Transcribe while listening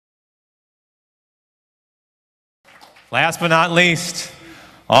Last but not least,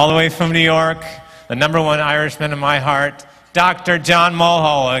 all the way from New York, the #1 Irishman in my heart, Dr. John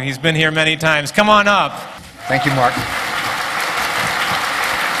Mulhall. He's been here many times. Come on up. Thank you, Mark.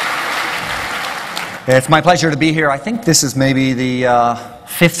 It's my pleasure to be here. I think this is maybe the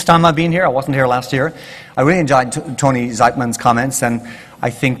 5th time I've been here. I wasn't here last year. I really enjoyed Tony Zeitman's comments, and I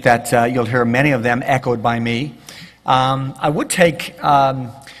think that you'll hear many of them echoed by me. I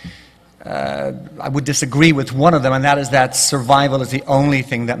would disagree with one of them, and that is that survival is the only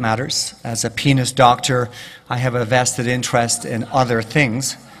thing that matters. As a penis doctor, I have a vested interest in other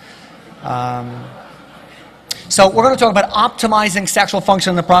things. So we're going to talk about optimizing sexual function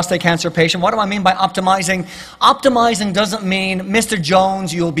in the prostate cancer patient. What do I mean by optimizing? Optimizing doesn't mean, Mr.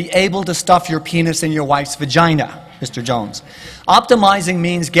 Jones, you'll be able to stuff your penis in your wife's vagina, Mr. Jones. Optimizing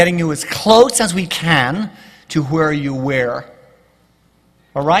means getting you as close as we can to where you were.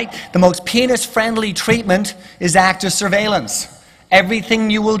 All right? The most penis-friendly treatment is active surveillance. Everything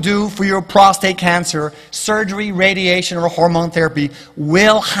you will do for your prostate cancer, surgery, radiation, or hormone therapy,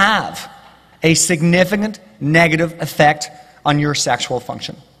 will have a significant negative effect on your sexual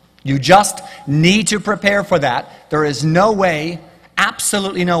function. You just need to prepare for that. There is no way,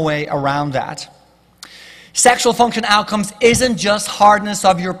 absolutely no way around that. Sexual function outcomes isn't just hardness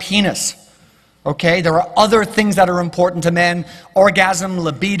of your penis. Okay, there are other things that are important to men: orgasm,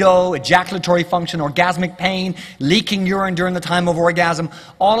 libido, ejaculatory function, orgasmic pain, leaking urine during the time of orgasm.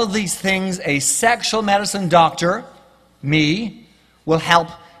 All of these things a sexual medicine doctor, me, will help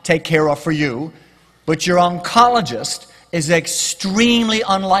take care of for you, but your oncologist is extremely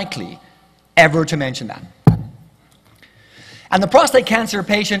unlikely ever to mention that. And the prostate cancer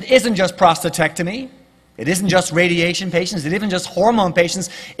patient isn't just prostatectomy. It isn't just radiation patients, it isn't just hormone patients,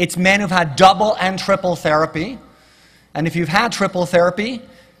 it's men who've had double and triple therapy. And if you've had triple therapy,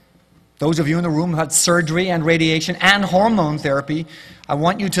 those of you in the room who had surgery and radiation and hormone therapy, I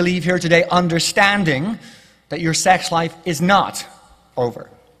want you to leave here today understanding that your sex life is not over.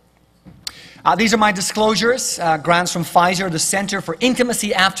 These are my disclosures, grants from Pfizer, the Center for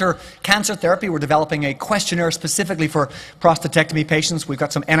Intimacy After Cancer Therapy. We're developing a questionnaire specifically for prostatectomy patients. We've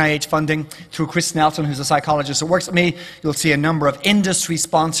got some NIH funding through Chris Nelson, who's a psychologist that works with me. You'll see a number of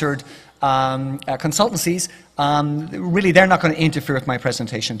industry-sponsored consultancies. Really, they're not going to interfere with my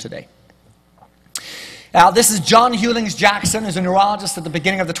presentation today. This is John Hewlings Jackson, who's a neurologist at the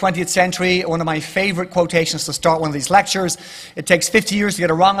beginning of the 20th century. One of my favorite quotations to start one of these lectures. It takes 50 years to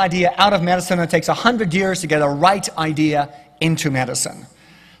get a wrong idea out of medicine, and it takes 100 years to get a right idea into medicine.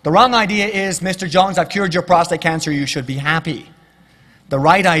 The wrong idea is, Mr. Jones, I've cured your prostate cancer, you should be happy. The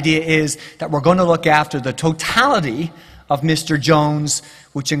right idea is that we're going to look after the totality of Mr. Jones,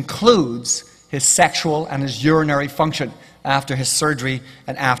 which includes his sexual and his urinary function after his surgery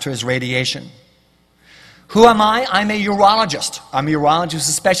and after his radiation. Who am I? I'm a urologist. I'm a urologist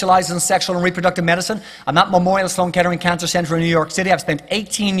who specializes in sexual and reproductive medicine. I'm at Memorial Sloan Kettering Cancer Center in New York City. I've spent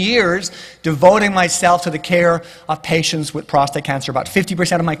 18 years devoting myself to the care of patients with prostate cancer. About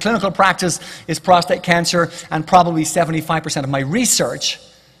 50% of my clinical practice is prostate cancer, and probably 75% of my research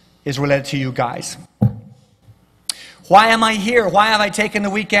is related to you guys. Why am I here? Why have I taken the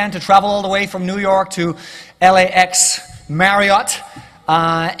weekend to travel all the way from New York to LAX Marriott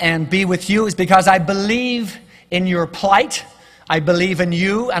and be with you? Is because I believe in your plight. I believe in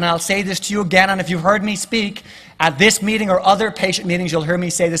you, and I'll say this to you again, and if you've heard me speak at this meeting or other patient meetings, you'll hear me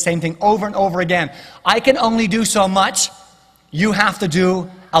say the same thing over and over again. I can only do so much. You have to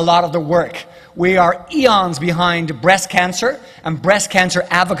do a lot of the work. We are eons behind breast cancer and breast cancer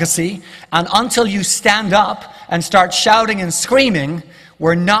advocacy, and until you stand up and start shouting and screaming,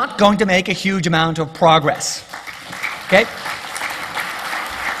 we're not going to make a huge amount of progress. Okay?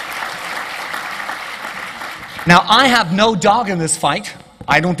 Now, I have no dog in this fight.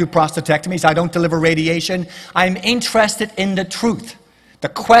 I don't do prostatectomies. I don't deliver radiation. I'm interested in the truth. The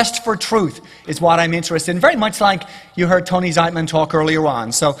quest for truth is what I'm interested in, very much like you heard Tony Zeitman talk earlier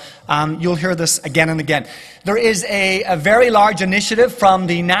on. So you'll hear this again and again. There is a very large initiative from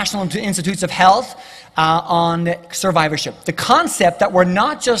the National Institutes of Health on survivorship. The concept that we're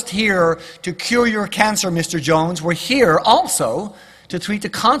not just here to cure your cancer, Mr. Jones, we're here also to treat the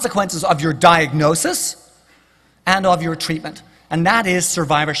consequences of your diagnosis and of your treatment, and that is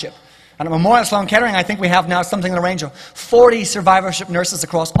survivorship. And at Memorial Sloan Kettering, I think we have now something in the range of 40 survivorship nurses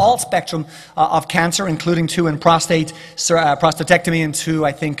across all spectrum of cancer, including 2 in prostatectomy and 2,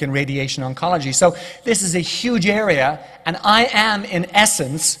 I think, in radiation oncology. So this is a huge area, and I am, in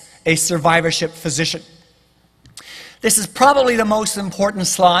essence, a survivorship physician. This is probably the most important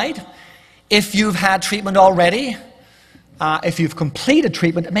slide. If you've had treatment already, if you've completed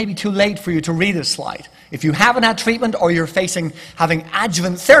treatment, it may be too late for you to read this slide. If you haven't had treatment or you're having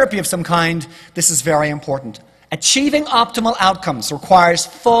adjuvant therapy of some kind, this is very important. Achieving optimal outcomes requires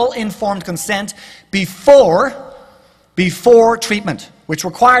full informed consent before treatment, which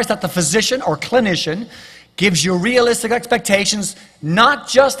requires that the physician or clinician gives you realistic expectations, not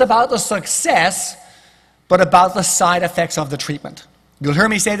just about the success, but about the side effects of the treatment. You'll hear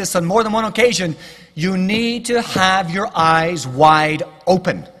me say this on more than one occasion. You need to have your eyes wide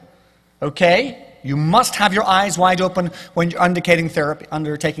open. Okay? You must have your eyes wide open when you're undertaking therapy.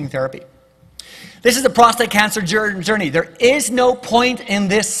 This is the prostate cancer journey. There is no point in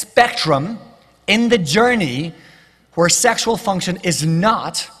this spectrum, in the journey, where sexual function is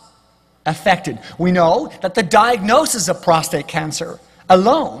not affected. We know that the diagnosis of prostate cancer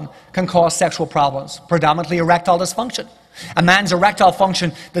alone can cause sexual problems, predominantly erectile dysfunction. A man's erectile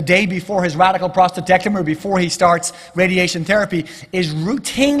function the day before his radical prostatectomy or before he starts radiation therapy is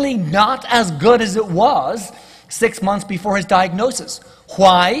routinely not as good as it was 6 months before his diagnosis.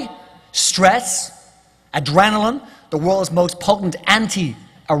 Why? Stress, adrenaline, the world's most potent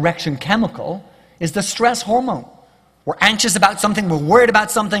anti-erection chemical, is the stress hormone. We're anxious about something, we're worried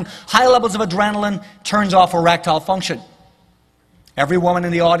about something, high levels of adrenaline turns off erectile function. Every woman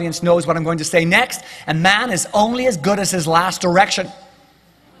in the audience knows what I'm going to say next. A man is only as good as his last erection.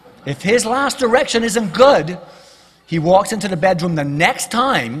 If his last erection isn't good, he walks into the bedroom the next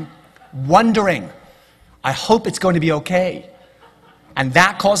time wondering, I hope it's going to be okay. And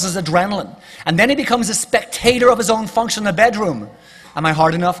that causes adrenaline. And then he becomes a spectator of his own function in the bedroom. Am I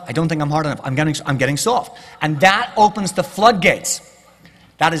hard enough? I don't think I'm hard enough. I'm getting soft. And that opens the floodgates.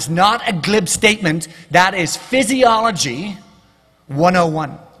 That is not a glib statement. That is physiology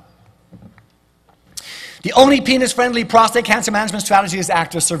 101. The only penis-friendly prostate cancer management strategy is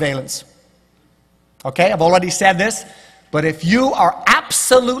active surveillance. Okay, I've already said this, but if you are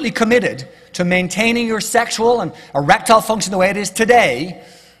absolutely committed to maintaining your sexual and erectile function the way it is today,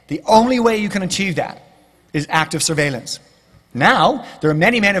 the only way you can achieve that is active surveillance. Now, there are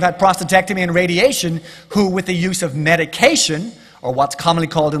many men who have had prostatectomy and radiation who, with the use of medication, or what's commonly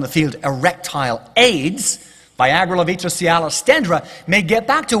called in the field erectile aids, Viagra, Levitra, Cialis, Stendra, may get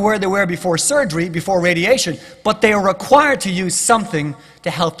back to where they were before surgery, before radiation, but they are required to use something to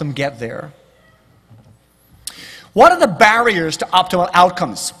help them get there. What are the barriers to optimal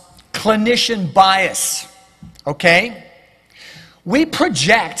outcomes? Clinician bias, okay? We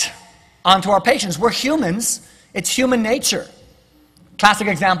project onto our patients. We're humans. It's human nature. Classic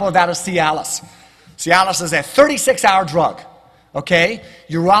example of that is Cialis. Cialis is a 36-hour drug. Okay?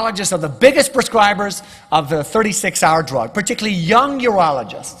 Urologists are the biggest prescribers of the 36-hour drug, particularly young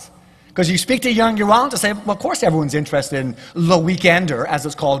urologists. Because you speak to young urologists, say, well, of course everyone's interested in Le Weekender, as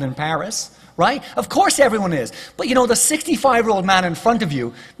it's called in Paris, right? Of course everyone is. But you know, the 65-year-old man in front of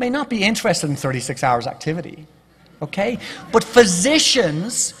you may not be interested in 36 hours activity. Okay? But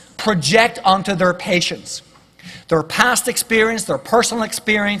physicians project onto their patients their past experience, their personal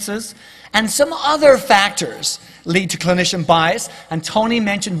experiences, and some other factors lead to clinician bias. And Tony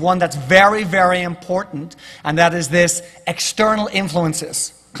mentioned one that's very, very important, and that is this: external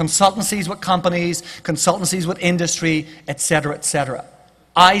influences. Consultancies with companies, consultancies with industry, etc., etc.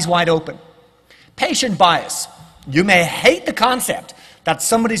 Eyes wide open. Patient bias. You may hate the concept that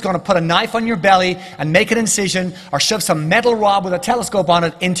somebody's going to put a knife on your belly and make an incision or shove some metal rod with a telescope on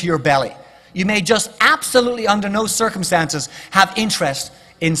it into your belly. You may just absolutely, under no circumstances, have interest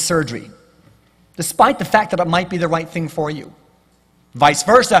in surgery, despite the fact that it might be the right thing for you. Vice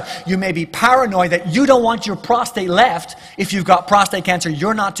versa, you may be paranoid that you don't want your prostate left if you've got prostate cancer,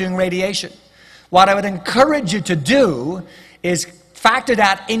 you're not doing radiation. What I would encourage you to do is factor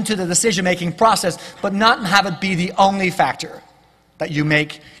that into the decision-making process, but not have it be the only factor that you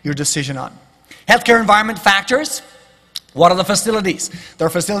make your decision on. Healthcare environment factors. What are the facilities? There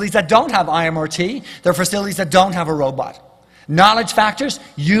are facilities that don't have IMRT. There are facilities that don't have a robot. Knowledge factors,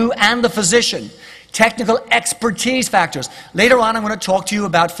 you and the physician. Technical expertise factors. Later on, I'm going to talk to you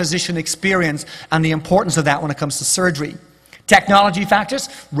about physician experience and the importance of that when it comes to surgery. Technology factors,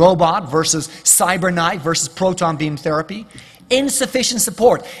 robot versus cyber knife versus proton beam therapy. Insufficient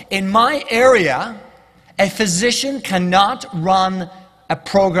support. In my area, a physician cannot run a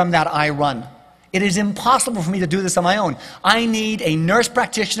program that I run. It is impossible for me to do this on my own. I need a nurse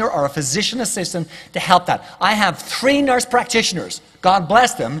practitioner or a physician assistant to help that. I have 3 nurse practitioners, God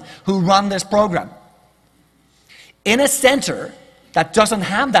bless them, who run this program. In a center that doesn't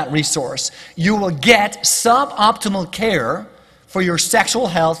have that resource, you will get suboptimal care for your sexual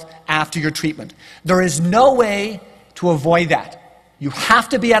health after your treatment. There is no way to avoid that. You have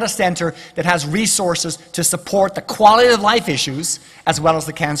to be at a center that has resources to support the quality of life issues as well as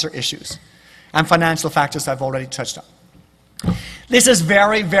the cancer issues. And financial factors I've already touched on. This is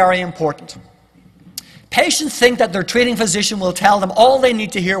very, very important. Patients think that their treating physician will tell them all they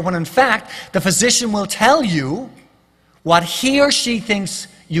need to hear, when in fact, the physician will tell you what he or she thinks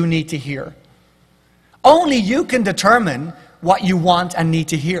you need to hear. Only you can determine what you want and need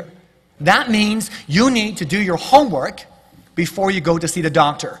to hear. That means you need to do your homework before you go to see the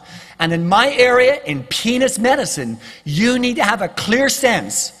doctor. And in my area, in penis medicine, you need to have a clear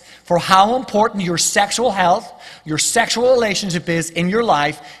sense for how important your sexual health, your sexual relationship is in your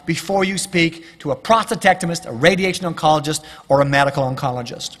life before you speak to a prostatectomist, a radiation oncologist, or a medical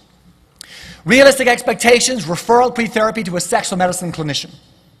oncologist. Realistic expectations, referral pre-therapy to a sexual medicine clinician.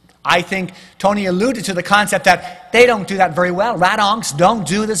 I think Tony alluded to the concept that they don't do that very well. Rad-oncs don't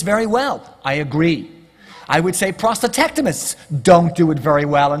do this very well. I agree. I would say prostatectomists don't do it very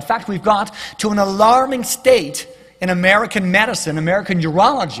well. In fact, we've got to an alarming state in American medicine, American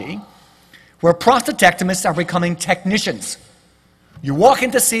urology, where prostatectomists are becoming technicians. You walk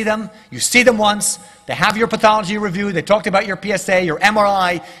in to see them, you see them once, they have your pathology review, they talked about your PSA, your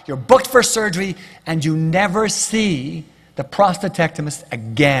MRI, you're booked for surgery, and you never see the prostatectomist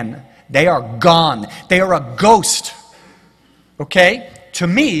again. They are gone. They are a ghost. Okay? To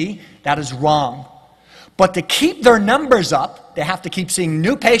me, that is wrong. But to keep their numbers up, they have to keep seeing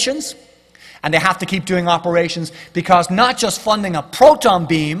new patients, and they have to keep doing operations, because not just funding a proton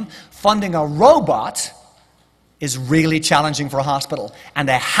beam, funding a robot is really challenging for a hospital, and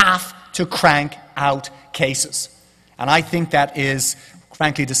they have to crank out cases. And I think that is,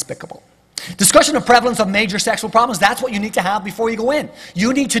 frankly, despicable. Discussion of prevalence of major sexual problems, that's what you need to have before you go in.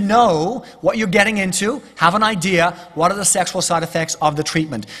 You need to know what you're getting into, have an idea, what are the sexual side effects of the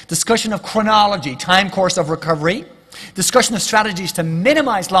treatment. Discussion of chronology, time course of recovery. Discussion of strategies to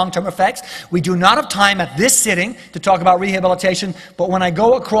minimize long-term effects. We do not have time at this sitting to talk about rehabilitation, but when I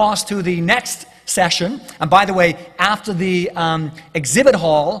go across to the next session, and by the way, after the exhibit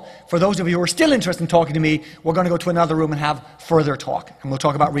hall, for those of you who are still interested in talking to me, we're going to go to another room and have further talk, and we'll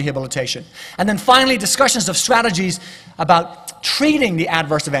talk about rehabilitation. And then finally, discussions of strategies about treating the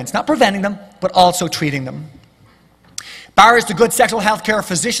adverse events, not preventing them, but also treating them. Barriers to good sexual health care,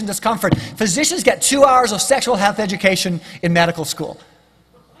 physician discomfort. Physicians get 2 hours of sexual health education in medical school,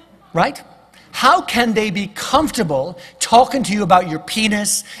 right? How can they be comfortable talking to you about your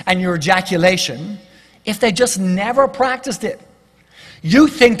penis and your ejaculation if they just never practiced it? You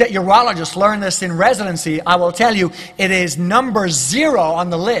think that urologists learn this in residency. I will tell you, it is number 0 on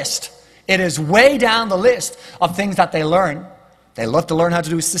the list. It is way down the list of things that they learn. They love to learn how to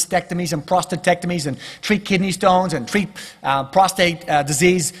do cystectomies and prostatectomies and treat kidney stones and treat prostate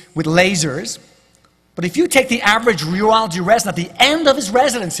disease with lasers. But if you take the average urology resident at the end of his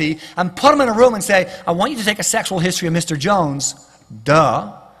residency and put him in a room and say, I want you to take a sexual history of Mr. Jones,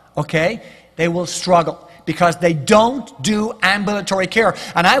 okay, they will struggle because they don't do ambulatory care.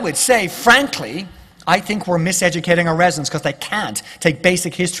 And I would say, frankly, I think we're miseducating our residents because they can't take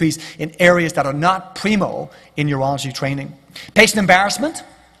basic histories in areas that are not primo in urology training. Patient embarrassment.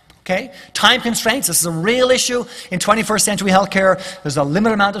 Okay? Time constraints, this is a real issue in 21st century healthcare. There's a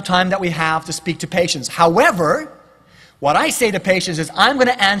limited amount of time that we have to speak to patients. However, what I say to patients is, I'm going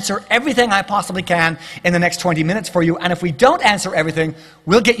to answer everything I possibly can in the next 20 minutes for you, and if we don't answer everything,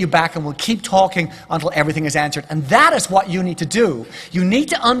 we'll get you back and we'll keep talking until everything is answered. And that is what you need to do. You need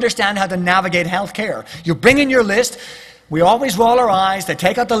to understand how to navigate healthcare. You bring in your list. We always roll our eyes. They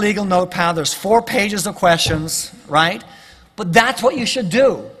take out the legal notepad. There's 4 pages of questions, right? But that's what you should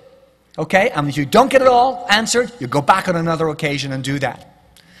do. Okay, and if you don't get it all answered, you go back on another occasion and do that.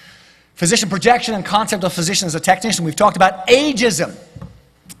 Physician projection and concept of physician as a technician. We've talked about ageism.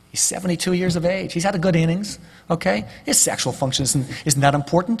 He's 72 years of age. He's had a good innings, okay? His sexual function isn't that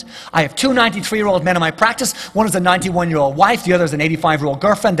important. I have 2 93-year-old men in my practice. One is a 91-year-old wife. The other is an 85-year-old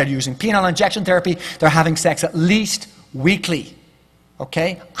girlfriend. They're using penile injection therapy. They're having sex at least weekly,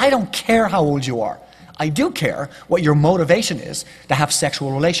 okay? I don't care how old you are. I do care what your motivation is to have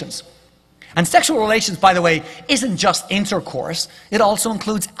sexual relations. And sexual relations, by the way, isn't just intercourse. It also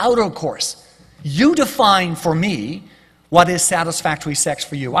includes outer course. You define for me what is satisfactory sex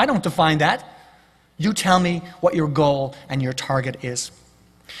for you. I don't define that. You tell me what your goal and your target is.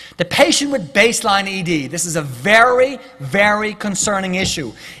 The patient with baseline ED. This is a very, very concerning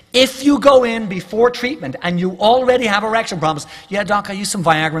issue. If you go in before treatment and you already have erection problems, yeah, doc, I use some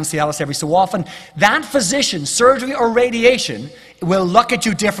Viagra and Cialis every so often, that physician, surgery or radiation, will look at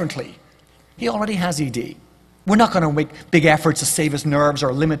you differently. He already has ED. We're not going to make big efforts to save his nerves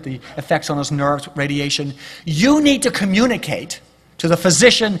or limit the effects on his nerves with radiation. You need to communicate to the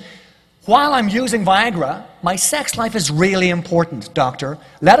physician, while I'm using Viagra, my sex life is really important, doctor.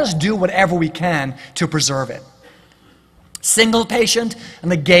 Let us do whatever we can to preserve it. Single patient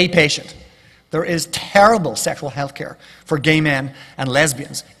and the gay patient. There is terrible sexual health care for gay men and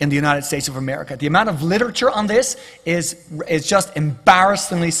lesbians in the United States of America. The amount of literature on this is just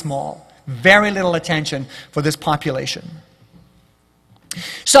embarrassingly small. Very little attention for this population.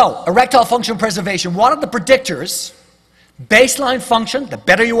 So, erectile function preservation. What are the predictors? Baseline function, the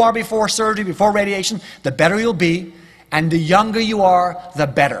better you are before surgery, before radiation, the better you'll be. And the younger you are, the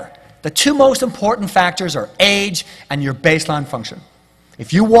better. The two most important factors are age and your baseline function.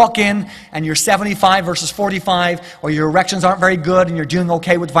 If you walk in and you're 75 versus 45, or your erections aren't very good and you're doing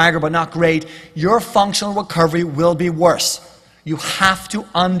okay with Viagra but not great, your functional recovery will be worse. You have to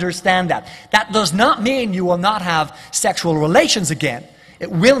understand that. That does not mean you will not have sexual relations again.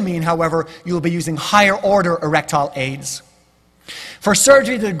 It will mean, however, you will be using higher order erectile aids. For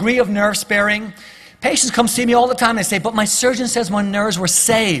surgery, the degree of nerve sparing, patients come see me all the time and they say, but my surgeon says my nerves were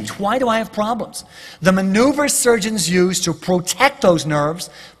saved. Why do I have problems? The maneuvers surgeons use to protect those nerves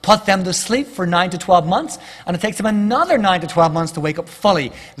put them to sleep for 9 to 12 months, and it takes them another 9 to 12 months to wake up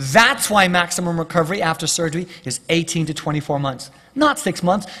fully. That's why maximum recovery after surgery is 18 to 24 months, not 6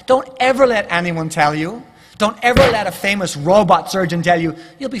 months. Don't ever let anyone tell you, don't ever let a famous robot surgeon tell you,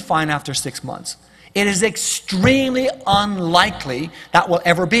 you'll be fine after 6 months. It is extremely unlikely that will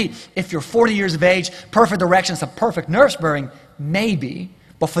ever be. If you're 40 years of age, perfect erections and perfect nerve sparing, maybe.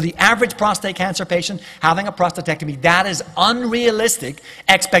 But for the average prostate cancer patient having a prostatectomy, that is unrealistic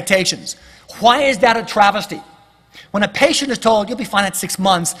expectations. Why is that a travesty? When a patient is told, you'll be fine at 6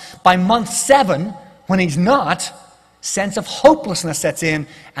 months, by month 7, when he's not, sense of hopelessness sets in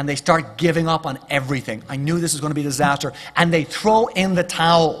and they start giving up on everything. I knew this was going to be a disaster. And they throw in the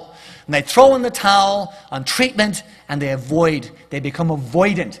towel. And they throw in the towel on treatment and they become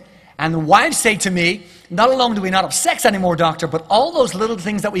avoidant. And the wives say to me, not only do we not have sex anymore, doctor, but all those little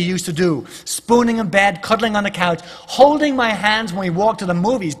things that we used to do, spooning in bed, cuddling on the couch, holding my hands when we walk to the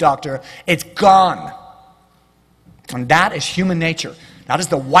movies, doctor, it's gone. And that is human nature. That is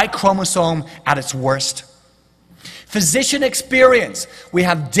the Y chromosome at its worst. Physician experience. We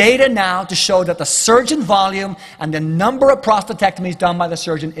have data now to show that the surgeon volume and the number of prostatectomies done by the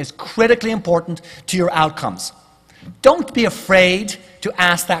surgeon is critically important to your outcomes. Don't be afraid to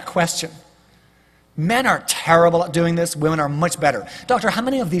ask that question. Men are terrible at doing this. Women are much better. Doctor, how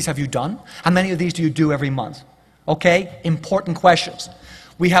many of these have you done? How many of these do you do every month? Okay, important questions.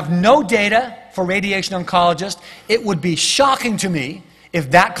 We have no data for radiation oncologists. It would be shocking to me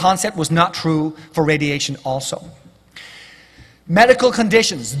if that concept was not true for radiation also. Medical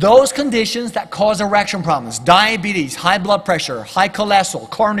conditions, those conditions that cause erection problems, diabetes, high blood pressure, high cholesterol,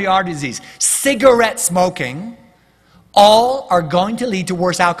 coronary artery disease, cigarette smoking, all are going to lead to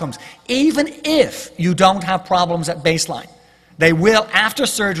worse outcomes, even if you don't have problems at baseline. They will, after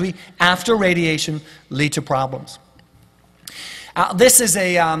surgery, after radiation, lead to problems. This is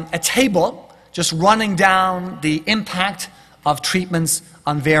a table just running down the impact of treatments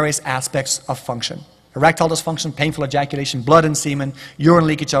on various aspects of function. Erectile dysfunction, painful ejaculation, blood and semen, urine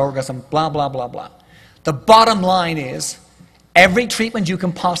leakage, orgasm, blah, blah, blah, blah. The bottom line is, every treatment you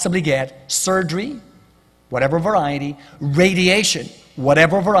can possibly get, surgery, whatever variety, radiation,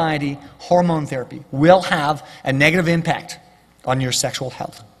 whatever variety, hormone therapy, will have a negative impact on your sexual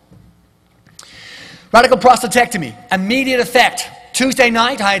health. Radical prostatectomy, immediate effect. Tuesday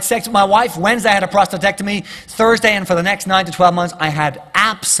night, I had sex with my wife. Wednesday, I had a prostatectomy. Thursday, and for the next 9 to 12 months, I had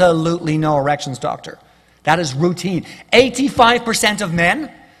absolutely no erections, doctor. That is routine. 85% of men,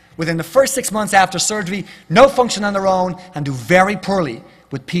 within the first 6 months after surgery, no function on their own, and do very poorly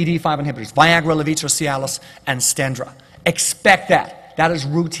with PDE5 inhibitors, Viagra, Levitra, Cialis, and Stendra. Expect that. That is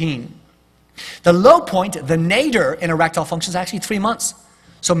routine. The low point, the nadir in erectile function, is actually 3 months.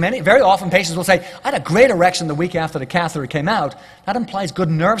 So very often patients will say, I had a great erection the week after the catheter came out. That implies good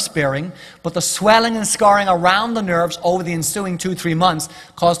nerve sparing, but the swelling and scarring around the nerves over the ensuing 2-3 months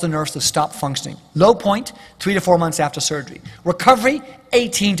caused the nerves to stop functioning. Low point, 3 to 4 months after surgery. Recovery,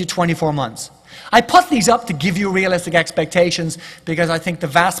 18 to 24 months. I put these up to give you realistic expectations because I think the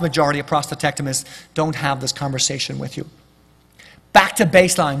vast majority of prostatectomists don't have this conversation with you. Back to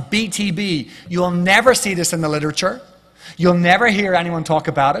baseline, BTB. You'll never see this in the literature. You'll never hear anyone talk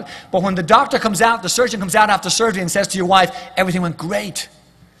about it. But when the doctor comes out, the surgeon comes out after surgery and says to your wife, everything went great.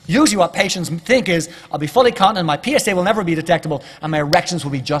 Usually what patients think is, I'll be fully continent, my PSA will never be detectable, and my erections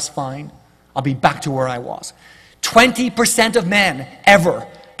will be just fine. I'll be back to where I was. 20% of men ever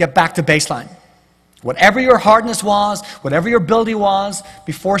get back to baseline. Whatever your hardness was, whatever your ability was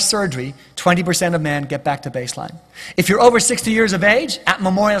before surgery, 20% of men get back to baseline. If you're over 60 years of age, at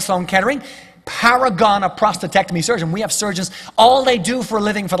Memorial Sloan Kettering, paragon of prostatectomy surgeon, we have surgeons, all they do for a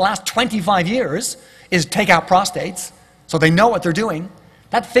living for the last 25 years is take out prostates, so they know what they're doing.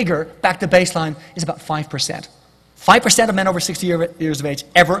 That figure, back to baseline, is about 5%. 5% of men over 60 years of age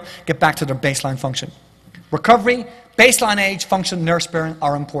ever get back to their baseline function. Recovery, baseline age, function, nerve sparing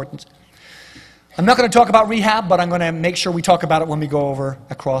are important. I'm not going to talk about rehab, but I'm going to make sure we talk about it when we go over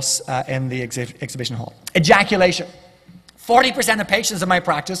across in the exhibition hall. Ejaculation. 40% of patients in my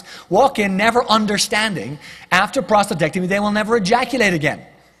practice walk in never understanding after prostatectomy they will never ejaculate again.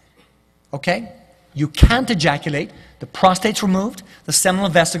 Okay? You can't ejaculate. The prostate's removed, the seminal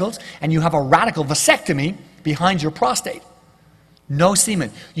vesicles, and you have a radical vasectomy behind your prostate. No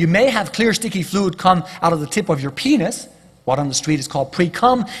semen. You may have clear sticky fluid come out of the tip of your penis, what on the street is called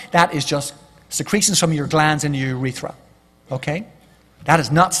pre-cum. That is just secretions from your glands in your urethra. Okay? That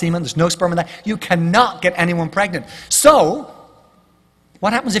is not semen. There's no sperm in that. You cannot get anyone pregnant. So,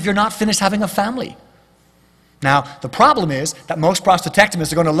 what happens if you're not finished having a family? Now, the problem is that most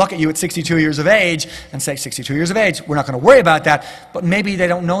prostatectomists are going to look at you at 62 years of age and say, 62 years of age, we're not going to worry about that. But maybe they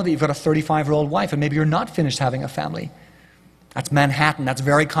don't know that you've got a 35-year-old wife and maybe you're not finished having a family. That's Manhattan. That's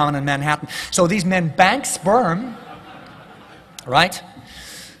very common in Manhattan. So these men bank sperm, right?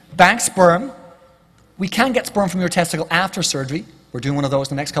 Bank sperm. We can get sperm from your testicle after surgery. We're doing one of those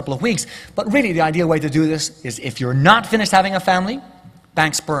in the next couple of weeks. But really, the ideal way to do this is if you're not finished having a family,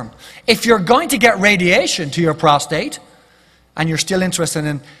 bank sperm. If you're going to get radiation to your prostate and you're still interested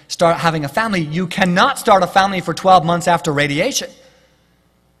in start having a family, you cannot start a family for 12 months after radiation.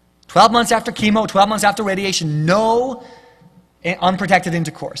 12 months after chemo, 12 months after radiation, no unprotected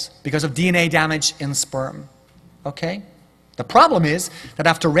intercourse because of DNA damage in sperm. Okay? The problem is that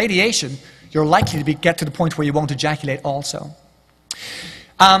after radiation, you're likely to get to the point where you won't ejaculate also.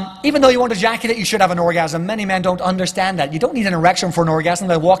 Even though you won't ejaculate, you should have an orgasm. Many men don't understand that. You don't need an erection for an orgasm.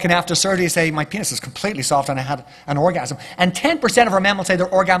 They'll walk in after surgery and say, my penis is completely soft and I had an orgasm. And 10% of our men will say their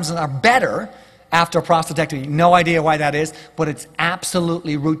orgasms are better after prostatectomy. No idea why that is, but it's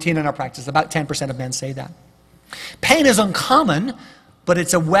absolutely routine in our practice. About 10% of men say that. Pain is uncommon, but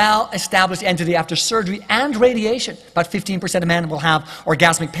it's a well-established entity after surgery and radiation. About 15% of men will have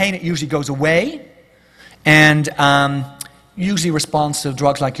orgasmic pain. It usually goes away and usually responds to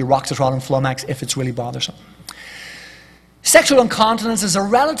drugs like uroxetrol and Flomax if it's really bothersome. Sexual incontinence is a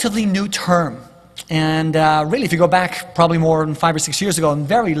relatively new term. And really, if you go back probably more than 5 or 6 years ago, and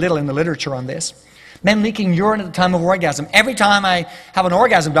very little in the literature on this, men leaking urine at the time of orgasm. Every time I have an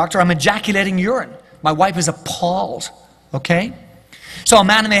orgasm, doctor, I'm ejaculating urine. My wife is appalled, okay? So a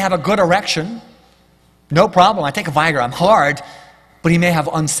man may have a good erection, no problem. I take a Viagra, I'm hard, but he may have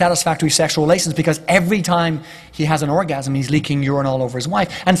unsatisfactory sexual relations because every time he has an orgasm, he's leaking urine all over his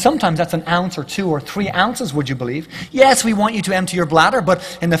wife. And sometimes that's an ounce or 2 or 3 ounces, would you believe? Yes, we want you to empty your bladder,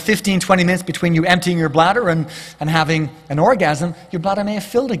 but in the 15, 20 minutes between you emptying your bladder and having an orgasm, your bladder may have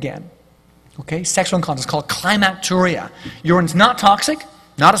filled again. Okay? Sexual incontinence is called climacturia. Urine's not toxic,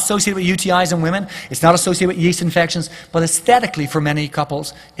 not associated with UTIs in women, it's not associated with yeast infections, but aesthetically for many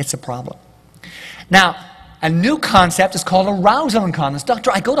couples, it's a problem. Now, a new concept is called arousal incontinence.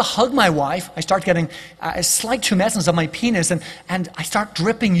 Doctor, I go to hug my wife, I start getting a slight tumescence of my penis, and I start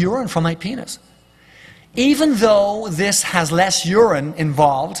dripping urine from my penis. Even though this has less urine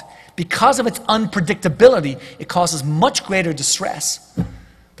involved, because of its unpredictability, it causes much greater distress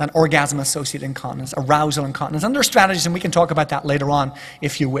than orgasm-associated incontinence, arousal incontinence. And there are strategies, and we can talk about that later on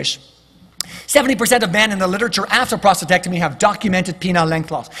if you wish. 70% of men in the literature after prostatectomy have documented penile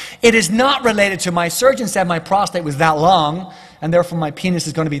length loss. It is not related to my surgeon said my prostate was that long, and therefore my penis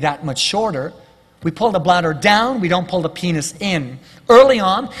is going to be that much shorter. We pull the bladder down, we don't pull the penis in. Early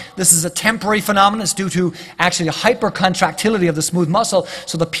on, this is a temporary phenomenon. It's due to actually a hypercontractility of the smooth muscle,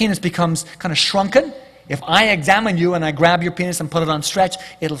 so the penis becomes kind of shrunken. If I examine you and I grab your penis and put it on stretch,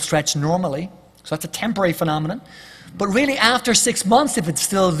 it'll stretch normally. So that's a temporary phenomenon. But really, after 6 months, if it's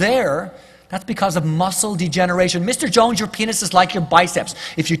still there, that's because of muscle degeneration. Mr. Jones, your penis is like your biceps.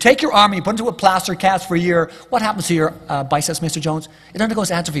 If you take your arm and you put it into a plaster cast for a year, what happens to your biceps, Mr. Jones? It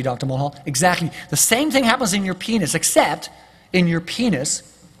undergoes atrophy, Dr. Mulhall. Exactly. The same thing happens in your penis, except in your penis,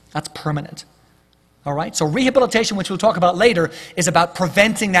 that's permanent. All right? So rehabilitation, which we'll talk about later, is about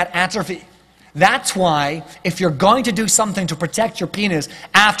preventing that atrophy. That's why, if you're going to do something to protect your penis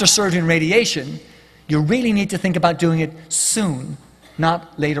after surgery and radiation, you really need to think about doing it soon,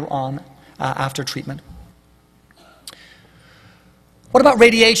 not later on after treatment. What about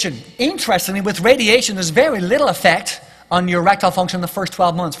radiation? Interestingly, with radiation, there's very little effect on your erectile function in the first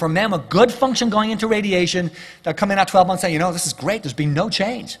 12 months. For men with good function going into radiation, they'll come in at 12 months saying, you know, this is great, there's been no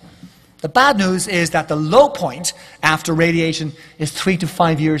change. The bad news is that the low point after radiation is 3 to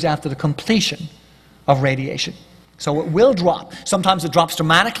 5 years after the completion of radiation. So it will drop. Sometimes it drops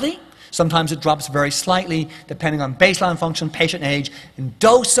dramatically, sometimes it drops very slightly, depending on baseline function, patient age, and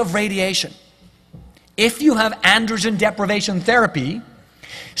dose of radiation. If you have androgen deprivation therapy,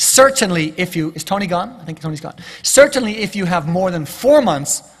 certainly if you, is Tony gone? I think Tony's gone. Certainly if you have more than 4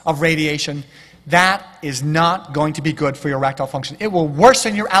 months of radiation, that is not going to be good for your erectile function. It will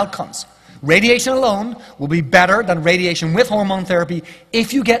worsen your outcomes. Radiation alone will be better than radiation with hormone therapy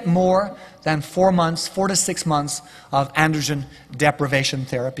if you get more than 4 months, 4 to 6 months of androgen deprivation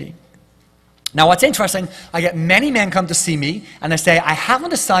therapy. Now what's interesting, I get many men come to see me and they say, I haven't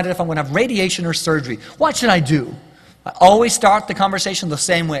decided if I'm going to have radiation or surgery. What should I do? I always start the conversation the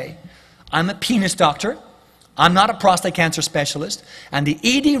same way. I'm a penis doctor. I'm not a prostate cancer specialist. And the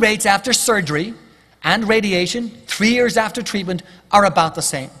ED rates after surgery and radiation, 3 years after treatment, are about the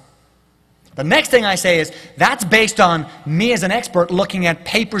same. The next thing I say is, that's based on me as an expert looking at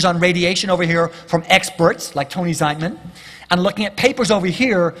papers on radiation over here from experts like Tony Zeitman, and looking at papers over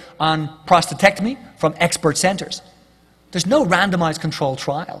here on prostatectomy from expert centers. There's no randomized controlled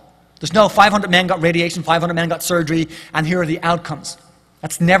trial. There's no 500 men got radiation, 500 men got surgery, and here are the outcomes.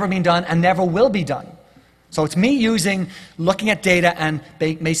 That's never been done and never will be done. So it's me looking at data and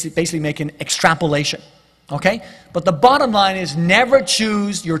basically making extrapolation. Okay? But the bottom line is never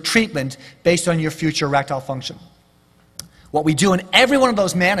choose your treatment based on your future erectile function. What we do in every one of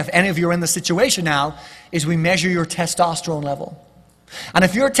those men, if any of you are in the situation now, is we measure your testosterone level. And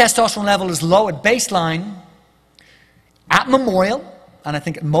if your testosterone level is low at baseline, at Memorial, and I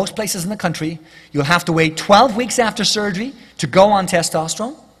think in most places in the country, you'll have to wait 12 weeks after surgery to go on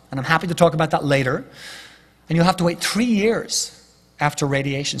testosterone, and I'm happy to talk about that later, and you'll have to wait 3 years after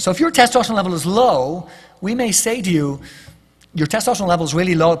radiation. So if your testosterone level is low, we may say to you, your testosterone level is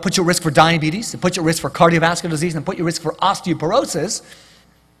really low, it puts you at risk for diabetes, it puts you at risk for cardiovascular disease, and it puts you at risk for osteoporosis.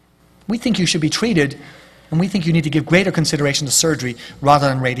 We think you should be treated, and we think you need to give greater consideration to surgery rather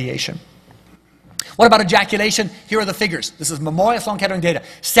than radiation. What about ejaculation? Here are the figures. This is Memorial Sloan Kettering data.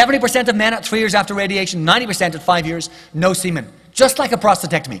 70% of men at 3 years after radiation, 90% at 5 years, no semen. Just like a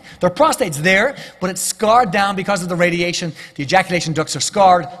prostatectomy. Their prostate's there, but it's scarred down because of the radiation. The ejaculation ducts are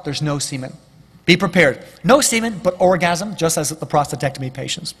scarred, there's no semen. Be prepared. No semen, but orgasm, just as at the prostatectomy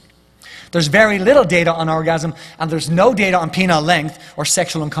patients. There's very little data on orgasm, and there's no data on penile length or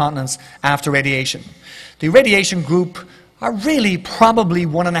sexual incontinence after radiation. The radiation group are really probably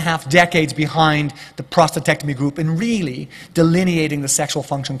 1.5 decades behind the prostatectomy group in really delineating the sexual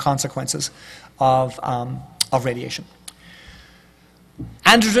function consequences of radiation.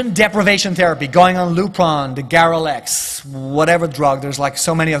 Androgen deprivation therapy, going on Lupron, the Garalex, whatever drug, there's like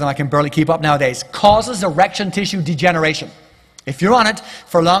so many of them I can barely keep up nowadays, causes erection tissue degeneration. If you're on it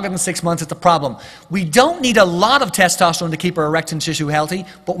for longer than 6 months, it's a problem. We don't need a lot of testosterone to keep our erection tissue healthy,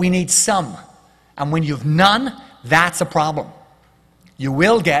 but we need some. And when you've none, that's a problem. You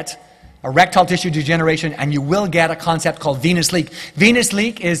will get erectile tissue degeneration, and you will get a concept called venous leak. Venous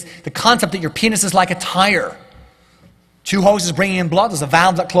leak is the concept that your penis is like a tire. 2 hoses bringing in blood, there's a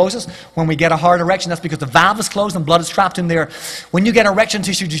valve that closes. When we get a hard erection, that's because the valve is closed and blood is trapped in there. When you get erection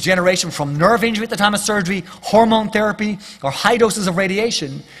tissue degeneration from nerve injury at the time of surgery, hormone therapy, or high doses of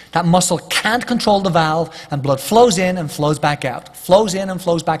radiation, that muscle can't control the valve, and blood flows in and flows back out. Flows in and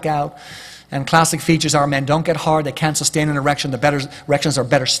flows back out. And classic features are men don't get hard, they can't sustain an erection, the erections are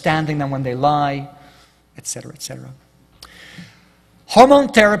better standing than when they lie, etc., etc. Hormone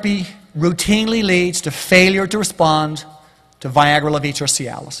therapy routinely leads to failure to respond to Viagra, Levitra, or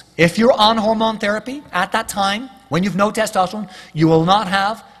Cialis. If you're on hormone therapy at that time, when you've no testosterone, you will not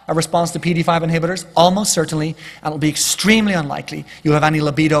have a response to PD-5 inhibitors, almost certainly, and it'll be extremely unlikely you'll have any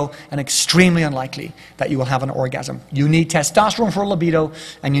libido, and extremely unlikely that you will have an orgasm. You need testosterone for libido,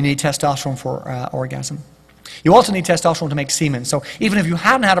 and you need testosterone for orgasm. You also need testosterone to make semen. So even if you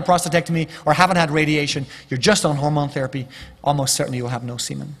haven't had a prostatectomy or haven't had radiation, you're just on hormone therapy, almost certainly you'll have no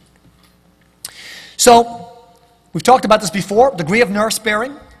semen. So we've talked about this before: degree of nerve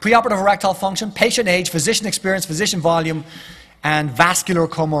sparing, preoperative erectile function, patient age, physician experience, physician volume, and vascular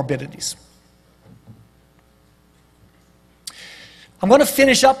comorbidities. I'm going to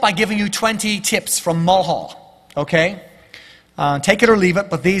finish up by giving you 20 tips from Mulhall, okay? Take it or leave it,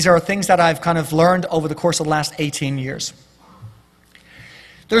 but these are things that I've kind of learned over the course of the last 18 years.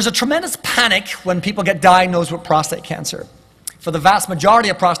 There's a tremendous panic when people get diagnosed with prostate cancer. For the vast majority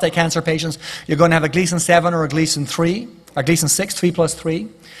of prostate cancer patients, you're going to have a Gleason 7 or a Gleason 3, or Gleason 6, 3 plus 3.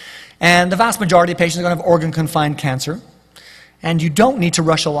 And the vast majority of patients are going to have organ-confined cancer. And you don't need to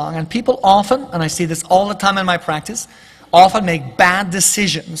rush along. And people often, and I see this all the time in my practice, often make bad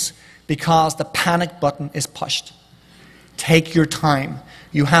decisions because the panic button is pushed. Take your time.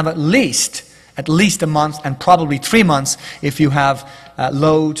 You have at least a month, and probably 3 months if you have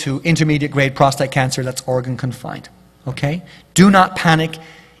low to intermediate grade prostate cancer that's organ confined. Okay? Do not panic.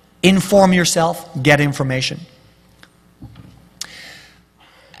 Inform yourself. Get information.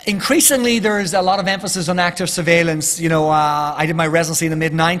 Increasingly, there's a lot of emphasis on active surveillance. You know, I did my residency in the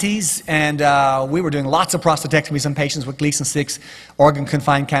mid-90s, and we were doing lots of prostatectomies on patients with Gleason 6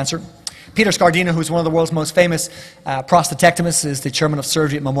 organ-confined cancer. Peter Scardino, who's one of the world's most famous prostatectomists, is the chairman of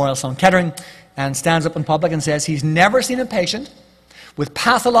surgery at Memorial Sloan Kettering, and stands up in public and says he's never seen a patient with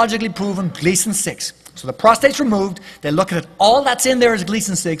pathologically proven Gleason 6. So the prostate's removed, they look at it, all that's in there is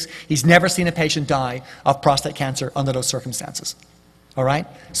Gleason 6. He's never seen a patient die of prostate cancer under those circumstances. All right?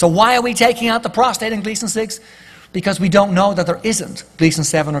 So why are we taking out the prostate in Gleason 6? Because we don't know that there isn't Gleason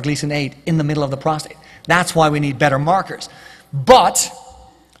 7 or Gleason 8 in the middle of the prostate. That's why we need better markers. But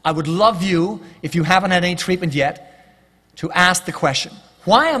I would love you, if you haven't had any treatment yet, to ask the question,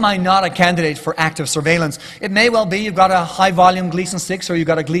 why am I not a candidate for active surveillance? It may well be you've got a high volume Gleason 6, or you've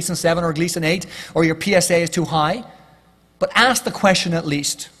got a Gleason 7 or Gleason 8, or your PSA is too high. But ask the question at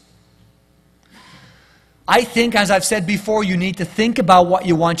least. I think, as I've said before, you need to think about what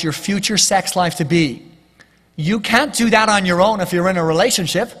you want your future sex life to be. You can't do that on your own if you're in a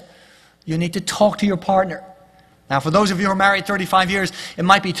relationship. You need to talk to your partner. Now, for those of you who are married 35 years, it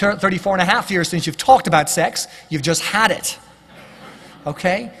might be 34 and a half years since you've talked about sex. You've just had it.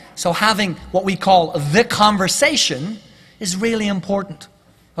 Okay? So having what we call the conversation is really important.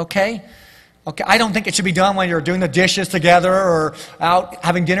 Okay? Okay, I don't think it should be done when you're doing the dishes together or out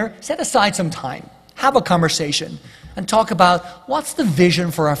having dinner. Set aside some time. Have a conversation and talk about what's the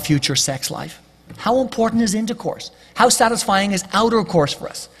vision for our future sex life. How important is intercourse? How satisfying is outer course for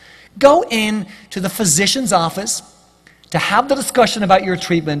us? Go in to the physician's office to have the discussion about your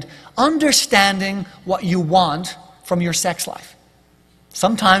treatment, understanding what you want from your sex life.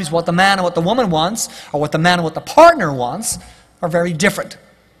 Sometimes what the man and what the woman wants, or what the man and what the partner wants, are very different.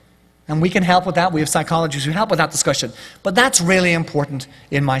 And we can help with that. We have psychologists who help with that discussion. But that's really important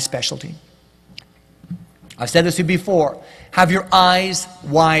in my specialty. I've said this to you before. Have your eyes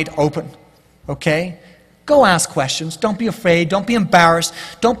wide open. Okay? Go ask questions. Don't be afraid. Don't be embarrassed.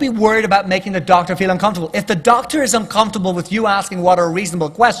 Don't be worried about making the doctor feel uncomfortable. If the doctor is uncomfortable with you asking what are reasonable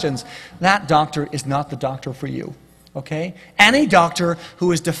questions, that doctor is not the doctor for you. Okay? Any doctor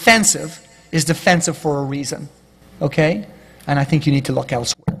who is defensive for a reason. Okay? And I think you need to look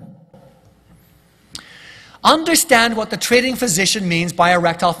elsewhere. Understand what the treating physician means by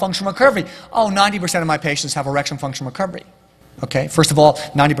erectile function recovery. Oh, 90% of my patients have erection function recovery. Okay, first of all,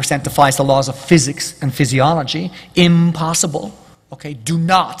 90% defies the laws of physics and physiology. Impossible. Okay, do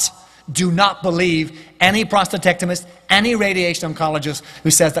not believe any prostatectomist, any radiation oncologist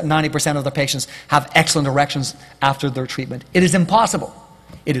who says that 90% of the patients have excellent erections after their treatment. It is impossible.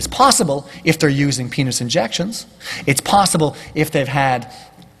 It is possible if they're using penis injections. It's possible if they've had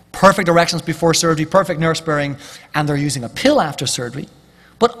perfect erections before surgery, perfect nerve sparing, and they're using a pill after surgery.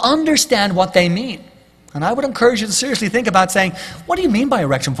 But understand what they mean. And I would encourage you to seriously think about saying, what do you mean by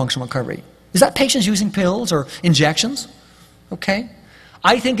erection function recovery? Is that patients using pills or injections? Okay?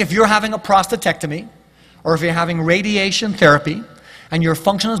 I think if you're having a prostatectomy, or if you're having radiation therapy, and your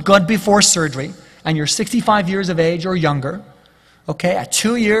function is good before surgery, and you're 65 years of age or younger, okay, at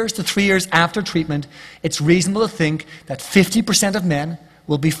 2 years to 3 years after treatment, it's reasonable to think that 50% of men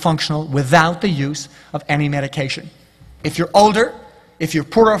will be functional without the use of any medication. If you're older, if you're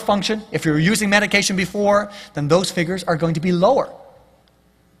poorer function, if you're using medication before, then those figures are going to be lower.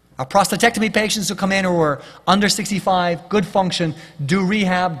 Our prostatectomy patients who come in who are under 65, good function, do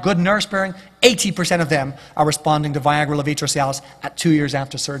rehab, good nerve sparing, 80% of them are responding to Viagra Levitra Cialis at 2 years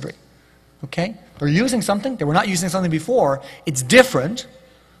after surgery. Okay? They're using something, they were not using something before, it's different,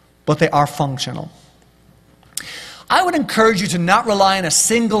 but they are functional. I would encourage you to not rely on a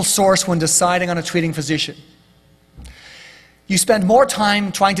single source when deciding on a treating physician. You spend more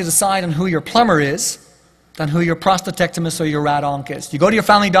time trying to decide on who your plumber is than who your prostatectomist or your rad-onc is. You go to your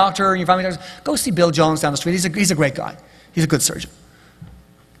family doctor, and your family doctor, go see Bill Jones down the street. He's a great guy. He's a good surgeon.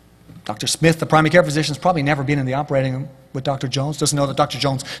 Dr. Smith, the primary care physician, has probably never been in the operating room with Dr. Jones, doesn't know that Dr.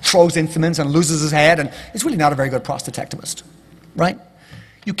 Jones throws instruments and loses his head, and is really not a very good prostatectomist. Right?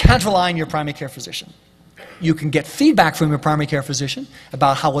 You can't rely on your primary care physician. You can get feedback from your primary care physician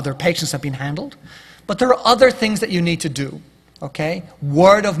about how other patients have been handled, but there are other things that you need to do. Okay?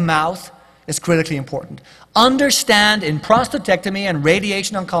 Word of mouth is critically important. Understand in prostatectomy and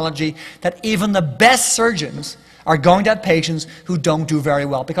radiation oncology that even the best surgeons are going to have patients who don't do very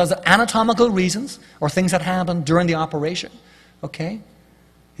well because of anatomical reasons or things that happen during the operation. Okay?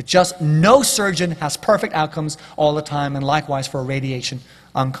 It's just no surgeon has perfect outcomes all the time, and likewise for a radiation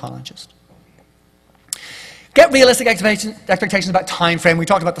oncologist. Get realistic expectations about time frame. We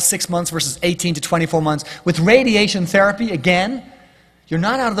talked about the 6 months versus 18 to 24 months. With radiation therapy, again, you're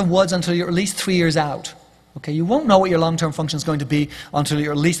not out of the woods until you're at least 3 years out. Okay? You won't know what your long-term function is going to be until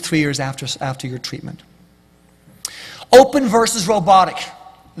you're at least 3 years after your treatment. Open versus robotic.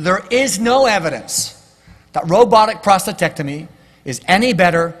 There is no evidence that robotic prostatectomy is any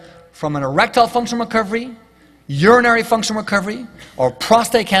better from an erectile function recovery, urinary function recovery, or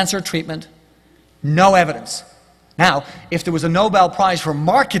prostate cancer treatment. No evidence. Now, if there was a Nobel Prize for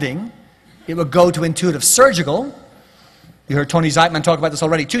marketing, it would go to Intuitive Surgical. You heard Tony Zeitman talk about this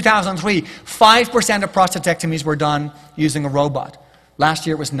already. 2003, 5% of prostatectomies were done using a robot. Last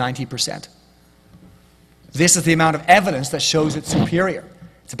year it was 90%. This is the amount of evidence that shows it's superior.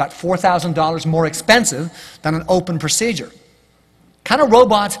 It's about $4,000 more expensive than an open procedure. Can a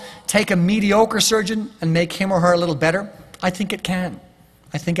robot take a mediocre surgeon and make him or her a little better? I think it can.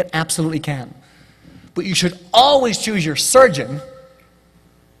 I think it absolutely can. But you should always choose your surgeon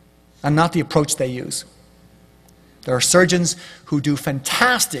and not the approach they use. There are surgeons who do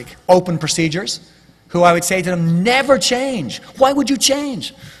fantastic open procedures who I would say to them, never change. Why would you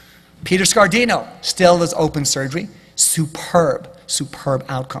change? Peter Scardino still does open surgery. Superb, superb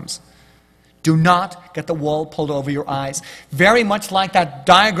outcomes. Do not get the wool pulled over your eyes. Very much like that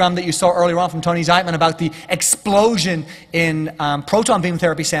diagram that you saw earlier on from Tony Zeitman about the explosion in proton beam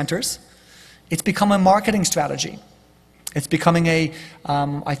therapy centers. It's become a marketing strategy. It's becoming a,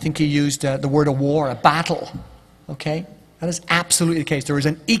 I think he used the word a war, a battle. Okay? That is absolutely the case. There is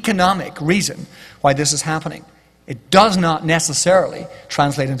an economic reason why this is happening. It does not necessarily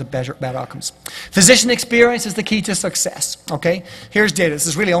translate into better outcomes. Physician experience is the key to success. Okay? Here's data. This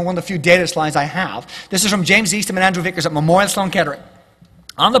is really one of the few data slides I have. This is from James Eastham and Andrew Vickers at Memorial Sloan Kettering.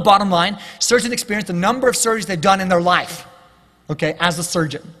 On the bottom line, surgeons experience the number of surgeries they've done in their life, okay, as a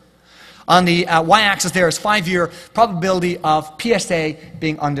surgeon. On the y-axis there is 5-year probability of PSA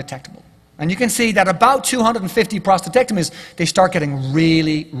being undetectable. And you can see that about 250 prostatectomies, they start getting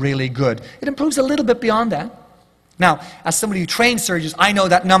really, really good. It improves a little bit beyond that. Now, as somebody who trains surgeons, I know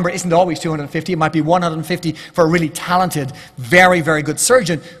that number isn't always 250. It might be 150 for a really talented, very, very good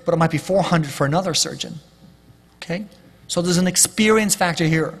surgeon, but it might be 400 for another surgeon. Okay? So there's an experience factor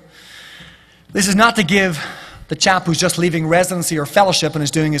here. This is not to give the chap who's just leaving residency or fellowship and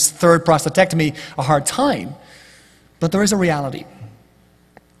is doing his 3rd prostatectomy a hard time, but there is a reality.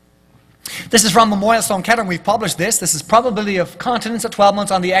 This is from Memorial Sloan Kettering. We've published this. This is probability of continence at 12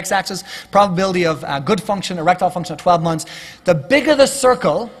 months on the x-axis, probability of good function, erectile function at 12 months. The bigger the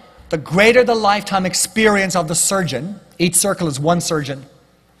circle, the greater the lifetime experience of the surgeon. Each circle is one surgeon,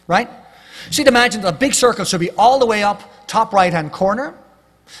 right? So you'd imagine the big circle should be all the way up, top right-hand corner,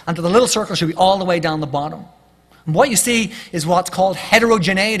 and the little circle should be all the way down the bottom. And what you see is what's called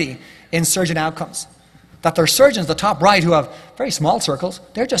heterogeneity in surgeon outcomes. That there are surgeons, the top right, who have very small circles.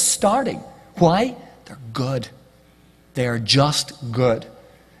 They're just starting. Why? They're good. They are just good.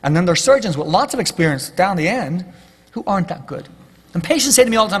 And then there are surgeons with lots of experience down the end who aren't that good. And patients say to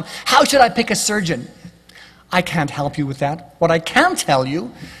me all the time, how should I pick a surgeon? I can't help you with that. What I can tell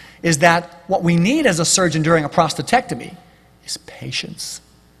you is that what we need as a surgeon during a prostatectomy is patience.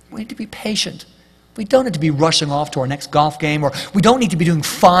 We need to be patient. We don't need to be rushing off to our next golf game, or we don't need to be doing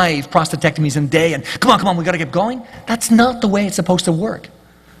 5 prostatectomies in a day and, come on, we've got to get going. That's not the way it's supposed to work.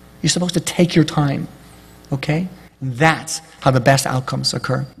 You're supposed to take your time, okay? That's how the best outcomes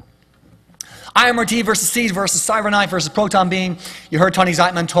occur. IMRT versus SEED versus CyberKnife versus proton beam. You heard Tony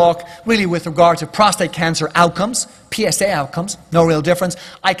Zeitman talk really with regard to prostate cancer outcomes, PSA outcomes, no real difference.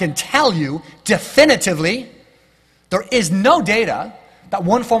 I can tell you definitively there is no data that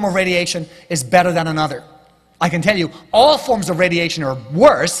one form of radiation is better than another. I can tell you all forms of radiation are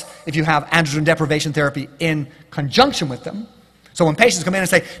worse if you have androgen deprivation therapy in conjunction with them. So when patients come in and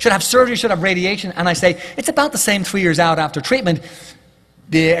say, should I have surgery, should I have radiation, and I say, it's about the same 3 years out after treatment,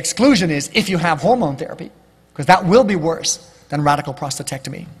 the exclusion is if you have hormone therapy, because that will be worse than radical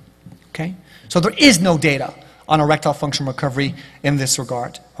prostatectomy. Okay? So there is no data on erectile function recovery in this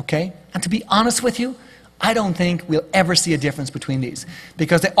regard. Okay? And to be honest with you, I don't think we'll ever see a difference between these,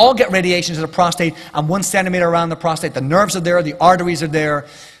 because they all get radiation to the prostate, and 1 centimeter around the prostate, the nerves are there, the arteries are there.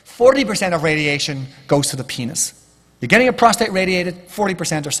 40% of radiation goes to the penis. You're getting a prostate radiated,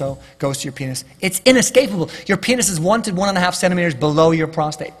 40% or so goes to your penis. It's inescapable. Your penis is 1 to 1.5 centimeters below your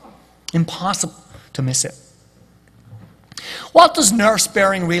prostate. Impossible to miss it. What does nerve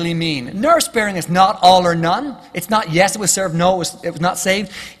sparing really mean? Nerve sparing is not all or none. It's not yes, it was served, no, it was not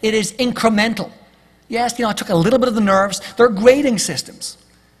saved. It is incremental. Yes, I took a little bit of the nerves. They're grading systems.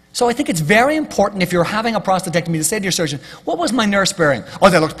 So I think it's very important if you're having a prostatectomy to say to your surgeon, what was my nerve sparing? Oh,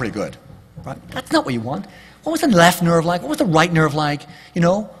 that looks pretty good. Right? That's not what you want. What was the left nerve like? What was the right nerve like?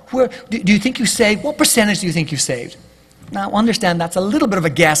 Where do you think you saved? What percentage do you think you saved? Now, understand that's a little bit of a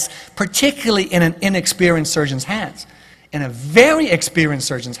guess, particularly in an inexperienced surgeon's hands. In a very experienced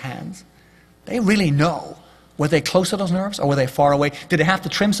surgeon's hands, they really know. Were they close to those nerves or were they far away? Did they have to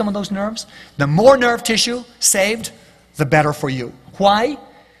trim some of those nerves? The more nerve tissue saved, the better for you. Why?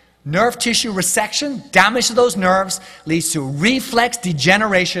 Nerve tissue resection, damage to those nerves, leads to reflex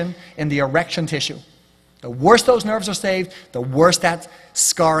degeneration in the erection tissue. The worse those nerves are saved, the worse that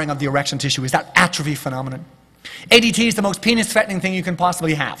scarring of the erection tissue is, that atrophy phenomenon. ADT is the most penis-threatening thing you can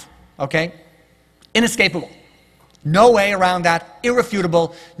possibly have, okay? Inescapable. No way around that,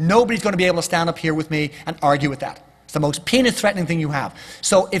 irrefutable. Nobody's going to be able to stand up here with me and argue with that. It's the most penis-threatening thing you have.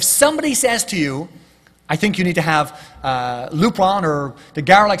 So if somebody says to you, I think you need to have Lupron or the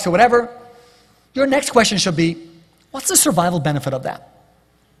Garalex or whatever, your next question should be, what's the survival benefit of that?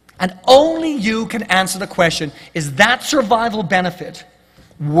 And only you can answer the question, is that survival benefit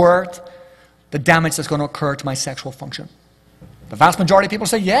worth the damage that's going to occur to my sexual function? The vast majority of people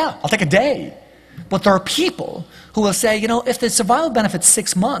say, yeah, I'll take a day. But there are people who will say, if the survival benefit's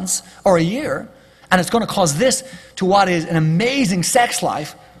 6 months or a year, and it's going to cause this to what is an amazing sex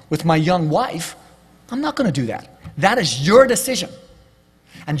life with my young wife, I'm not going to do that. That is your decision.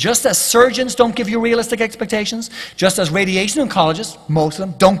 And just as surgeons don't give you realistic expectations, just as radiation oncologists, most of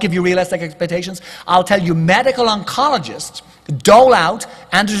them, don't give you realistic expectations, I'll tell you medical oncologists dole out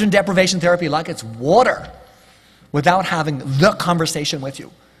androgen deprivation therapy like it's water without having the conversation with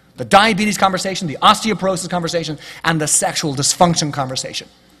you. The diabetes conversation, the osteoporosis conversation, and the sexual dysfunction conversation.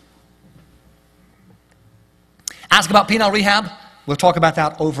 Ask about penile rehab. We'll talk about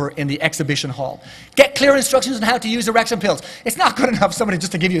that over in the exhibition hall. Get clear instructions on how to use erection pills. It's not good enough somebody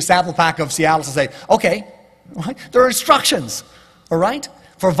just to give you a sample pack of Cialis and say, okay, right? There are instructions, all right?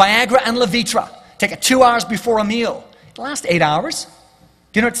 For Viagra and Levitra, take it 2 hours before a meal. It'll last 8 hours.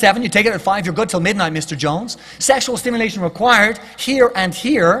 Dinner at 7, you take it at 5, you're good till midnight, Mr. Jones. Sexual stimulation required here and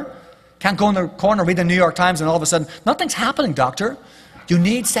here. Can't go in the corner, read the New York Times, and all of a sudden, nothing's happening, doctor. You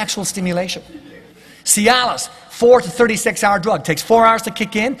need sexual stimulation. Cialis, 4 to 36-hour drug. Takes 4 hours to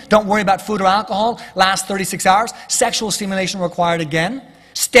kick in. Don't worry about food or alcohol. Lasts 36 hours. Sexual stimulation required again.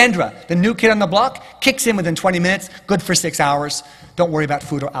 Stendra, the new kid on the block, kicks in within 20 minutes. Good for 6 hours. Don't worry about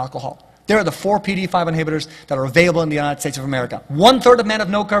food or alcohol. There are the 4 PD-5 inhibitors that are available in the United States of America. 1/3 of men have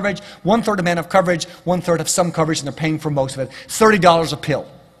no coverage, 1/3 of men have coverage, 1/3 have some coverage, and they're paying for most of it. $30 a pill.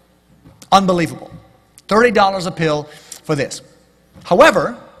 Unbelievable. $30 a pill for this.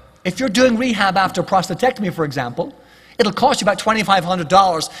 However, if you're doing rehab after prostatectomy, for example, it'll cost you about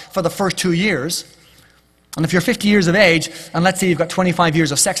 $2,500 for the first 2 years. And if you're 50 years of age, and let's say you've got 25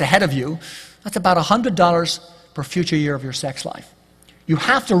 years of sex ahead of you, that's about $100 per future year of your sex life. You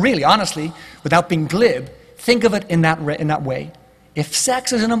have to really, honestly, without being glib, think of it in that way. If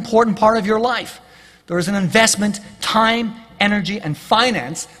sex is an important part of your life, there is an investment, time, energy, and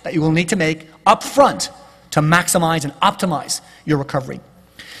finance that you will need to make up front to maximize and optimize your recovery.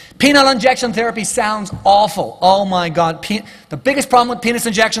 Penile injection therapy sounds awful. Oh my God. The biggest problem with penis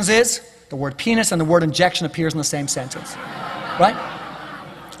injections is the word penis and the word injection appears in the same sentence. Right?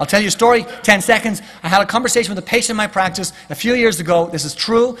 I'll tell you a story, 10 seconds. I had a conversation with a patient in my practice a few years ago. This is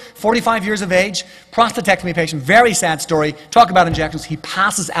true, 45 years of age, prostatectomy patient, very sad story. Talk about injections. He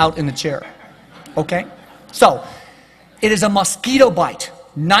passes out in the chair. Okay? So, it is a mosquito bite.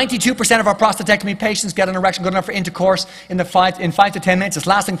 92% of our prostatectomy patients get an erection good enough for intercourse in 5 to 10 minutes. It's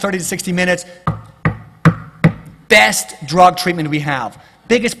lasting 30 to 60 minutes. Best drug treatment we have.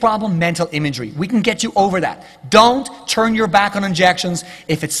 Biggest problem, mental imagery. We can get you over that. Don't turn your back on injections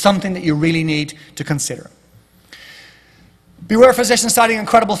if it's something that you really need to consider. Beware physicians citing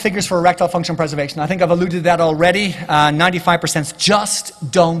incredible figures for erectile function preservation. I think I've alluded to that already. 95%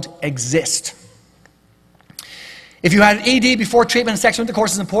 just don't exist. If you had an ED before treatment, sexual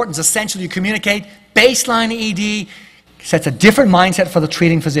intercourse is important. It's essential you communicate. Baseline ED sets a different mindset for the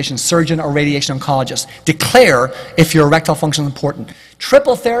treating physician, surgeon, or radiation oncologist. Declare if your erectile function is important.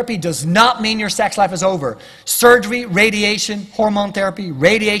 Triple therapy does not mean your sex life is over. Surgery, radiation, hormone therapy,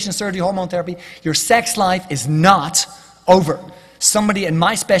 radiation, surgery, hormone therapy. Your sex life is not over. Somebody in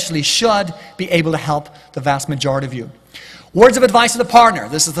my specialty should be able to help the vast majority of you. Words of advice to the partner.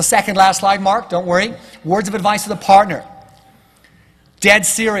 This is the second last slide, Mark. Don't worry. Words of advice to the partner. Dead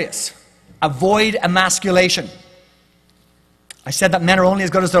serious. Avoid emasculation. I said that men are only as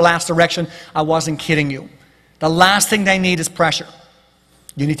good as their last erection. I wasn't kidding you. The last thing they need is pressure.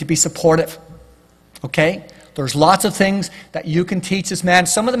 You need to be supportive, okay? There's lots of things that you can teach this man.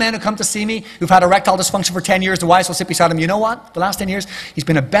 Some of the men who come to see me who've had erectile dysfunction for 10 years, the wives will sit beside him. You know what? The last 10 years, he's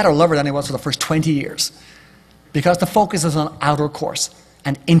been a better lover than he was for the first 20 years. Because the focus is on outer course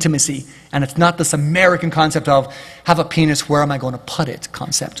and intimacy. And it's not this American concept of, have a penis, where am I going to put it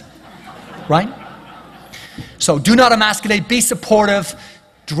concept. Right? So do not emasculate, be supportive.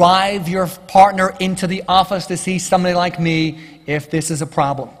 Drive your partner into the office to see somebody like me if this is a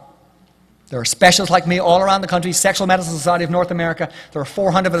problem. There are specialists like me all around the country, Sexual Medicine Society of North America. There are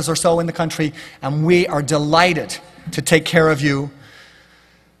 400 of us or so in the country, and we are delighted to take care of you.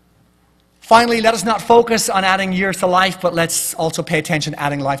 Finally, let us not focus on adding years to life, but let's also pay attention to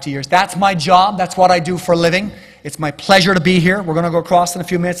adding life to years. That's my job. That's what I do for a living. It's my pleasure to be here. We're going to go across in a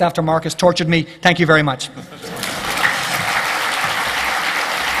few minutes after Mark has tortured me. Thank you very much.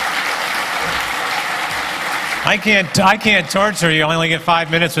 I can't torture you. I only get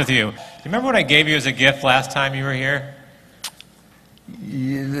 5 minutes with you. Do you remember what I gave you as a gift last time you were here?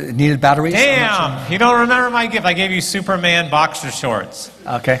 You needed batteries? Damn! You don't remember my gift. I gave you Superman boxer shorts.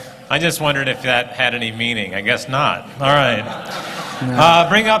 Okay. I just wondered if that had any meaning. I guess not. All right. No.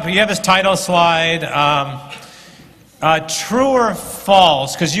 Bring up, you have this title slide. True or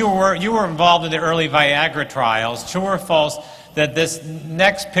false, because you were involved in the early Viagra trials. True or false that this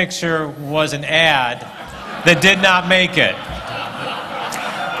next picture was an ad that did not make it?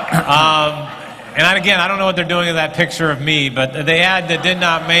 And again, I don't know what they're doing with that picture of me, but the ad that did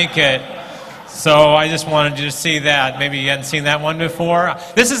not make it. So I just wanted you to see that. Maybe you hadn't seen that one before.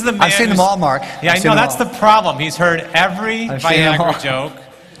 This is the man. I've seen them all, Mark. Yeah, I know that's the problem. He's heard every Viagra joke.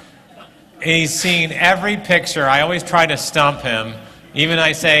 He's seen every picture. I always try to stump him. Even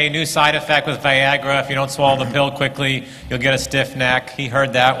I say, new side effect with Viagra, if you don't swallow the pill quickly, you'll get a stiff neck. He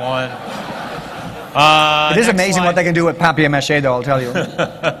heard that one. It is amazing what they can do with papier-mâché, though, I'll tell you.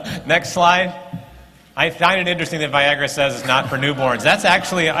 Next slide. I find it interesting that Viagra says it's not for newborns.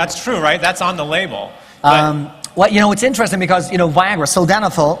 That's true, right? That's on the label. Well, you know, it's interesting because, you know, Viagra,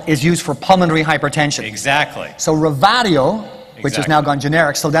 sildenafil, is used for pulmonary hypertension. Exactly. So Revadio, which has now gone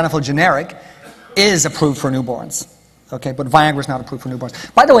generic, sildenafil generic, is approved for newborns. Okay, but Viagra is not approved for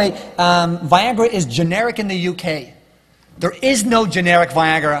newborns. By the way, Viagra is generic in the UK. There is no generic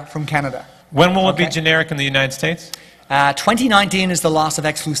Viagra from Canada. When will it be generic in the United States? 2019 is the loss of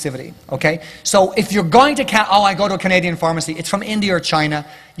exclusivity, okay? So if you're going to, I go to a Canadian pharmacy, it's from India or China,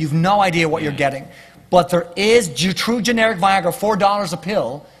 you've no idea what you're getting. But there is true generic Viagra, $4 a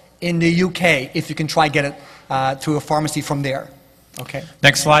pill in the UK, if you can try get it to a pharmacy from there, okay?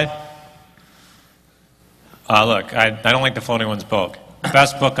 Next slide. Look, I don't like the floating one's book.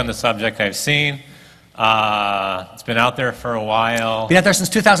 Best book on the subject I've seen. It's been out there for a while. Been out there since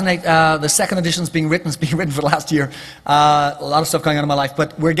 2008. The second edition is being written. It's been written for last year. A lot of stuff going on in my life,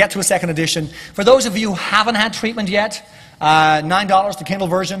 but we'll get to a second edition. For those of you who haven't had treatment yet, $9, the Kindle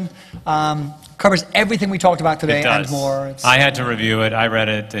version, covers everything we talked about today and more. I had to review it. I read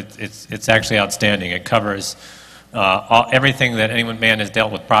it. It's actually outstanding. It covers everything that any man has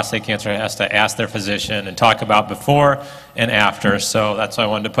dealt with prostate cancer has to ask their physician and talk about before and after. So that's why I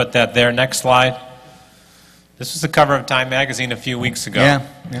wanted to put that there. Next slide. This was the cover of Time magazine a few weeks ago.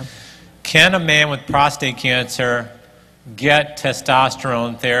 Yeah. Can a man with prostate cancer get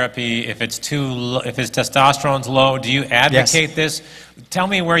testosterone therapy if it's if his testosterone's low? Do you advocate this? Tell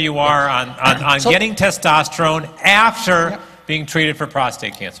me where you are on getting testosterone after being treated for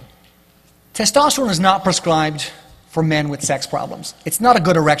prostate cancer. Testosterone is not prescribed for men with sex problems. It's not a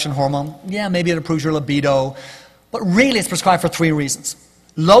good erection hormone. Yeah, maybe it improves your libido, but really it's prescribed for 3 reasons.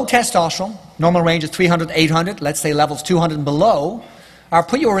 Low testosterone, normal range is 300 800, let's say levels 200 and below,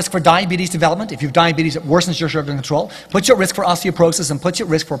 put you at risk for diabetes development. If you have diabetes, it worsens your sugar control, puts you at risk for osteoporosis, and puts you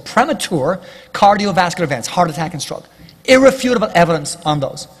at risk for premature cardiovascular events, heart attack and stroke. Irrefutable evidence on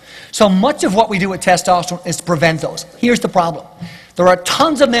those. So much of what we do with testosterone is to prevent those. Here's the problem. There are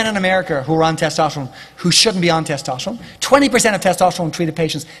tons of men in America who are on testosterone who shouldn't be on testosterone. 20% of testosterone-treated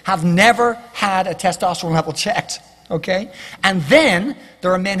patients have never had a testosterone level checked. Okay? And then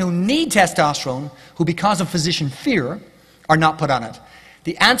there are men who need testosterone who, because of physician fear, are not put on it.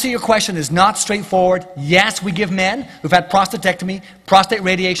 The answer to your question is not straightforward. Yes, we give men who've had prostatectomy, prostate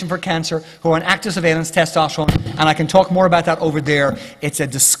radiation for cancer, who are on active surveillance testosterone, and I can talk more about that over there. It's a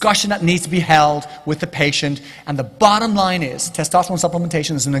discussion that needs to be held with the patient, and the bottom line is testosterone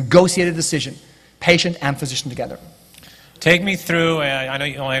supplementation is a negotiated decision, patient and physician together. Take me through, I know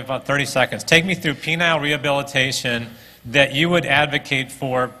you only have about 30 seconds, take me through penile rehabilitation that you would advocate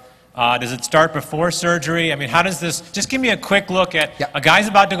for Does it start before surgery? I mean, how does this, just give me a quick look at Yep. a guy's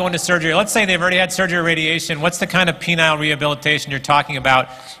about to go into surgery. Let's say they've already had surgery or radiation. What's the kind of penile rehabilitation you're talking about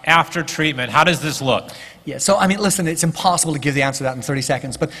after treatment? How does this look? Yeah, so I mean, listen, it's impossible to give the answer to that in 30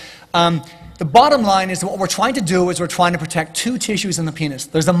 seconds, but the bottom line is that what we're trying to do is we're trying to protect two tissues in the penis.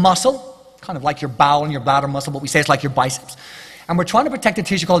 There's a muscle, kind of like your bowel and your bladder muscle, but we say it's like your biceps. And we're trying to protect a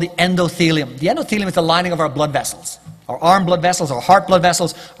tissue called the endothelium. The endothelium is the lining of our blood vessels. Our arm blood vessels, our heart blood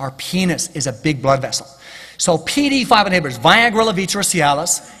vessels, our penis is a big blood vessel. So PD-5 inhibitors, Viagra, Levitra, or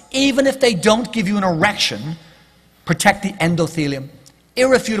Cialis, even if they don't give you an erection, protect the endothelium.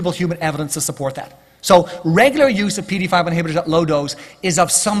 Irrefutable human evidence to support that. So regular use of PD-5 inhibitors at low dose is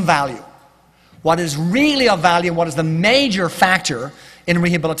of some value. What is really of value, what is the major factor in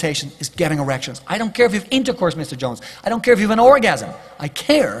rehabilitation, is getting erections. I don't care if you have intercourse, Mr. Jones. I don't care if you have an orgasm. I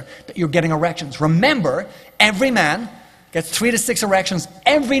care that you're getting erections. Remember, every man gets 3 to 6 erections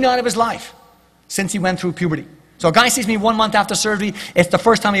every night of his life since he went through puberty. So a guy sees me 1 month after surgery, it's the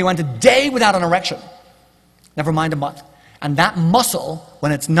first time he went a day without an erection. Never mind a month. And that muscle,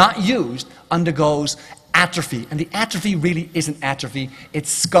 when it's not used, undergoes atrophy. And the atrophy really isn't atrophy, it's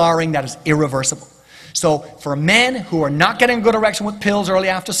scarring that is irreversible. So for men who are not getting a good erection with pills early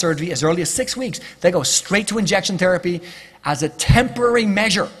after surgery, as early as 6 weeks, they go straight to injection therapy as a temporary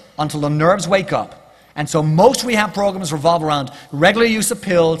measure until the nerves wake up. And so most rehab programs revolve around regular use of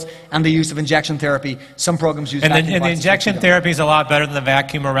pills and the use of injection therapy. Some programs use vacuum And the devices. injection therapy is a lot better than the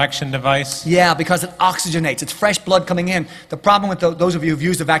vacuum erection device? Yeah, because it oxygenates. It's fresh blood coming in. The problem with those of you who've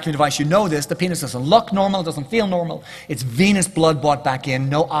used a vacuum device, you know this. The penis doesn't look normal, it doesn't feel normal. It's venous blood brought back in,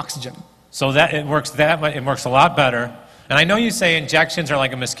 no oxygen. So it works a lot better. And I know you say injections are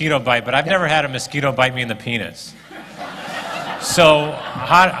like a mosquito bite, but I've never had a mosquito bite me in the penis. So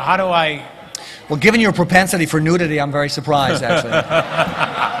how do I... Well, given your propensity for nudity, I'm very surprised, actually.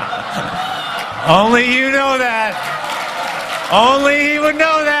 Only you know that. Only he would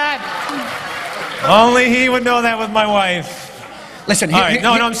know that. Only he would know that with my wife. Listen, All right,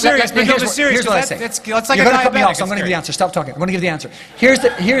 no, I'm serious. But here's I'm serious. Here's what I say. That's like You're a going to cut me off, diabetic. so I'm going to give the answer. Stop talking. I'm going to give the answer.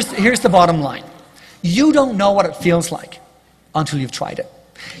 Here's the bottom line. You don't know what it feels like until you've tried it.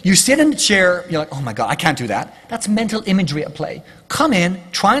 You sit in the chair, you're like, oh my God, I can't do that. That's mental imagery at play. Come in,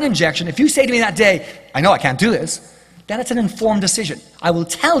 try an injection. If you say to me that day, I know I can't do this, then it's an informed decision. I will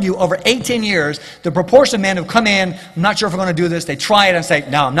tell you over 18 years, the proportion of men who come in, I'm not sure if we're going to do this, they try it and say,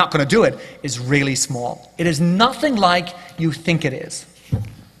 no, I'm not going to do it, is really small. It is nothing like you think it is.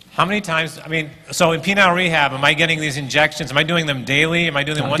 How many times, I mean, so in penile rehab, am I getting these injections? Am I doing them daily? Am I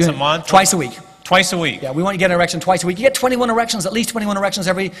doing them once a month? Twice a week. Twice a week? Yeah, we want you to get an erection twice a week. You get 21 erections, at least 21 erections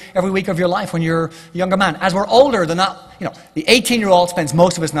every week of your life when you're a younger man. As we're older, they're not, the 18-year-old spends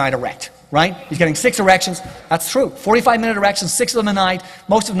most of his night erect, right? He's getting 6 erections. That's true. 45-minute erections, 6 of them a night,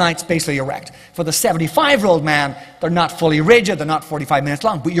 most of the night's basically erect. For the 75-year-old man, they're not fully rigid, they're not 45 minutes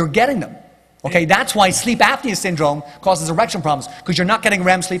long, but you're getting them. Okay, that's why sleep apnea syndrome causes erection problems, because you're not getting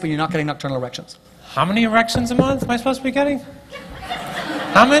REM sleep and you're not getting nocturnal erections. How many erections a month am I supposed to be getting?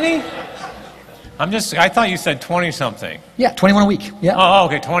 How many? I thought you said 20-something. Yeah, 21 a week. Yeah. Oh,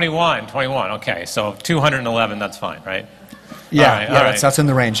 okay, 21, okay. So 211, that's fine, right? Yeah, all right, yeah, that's in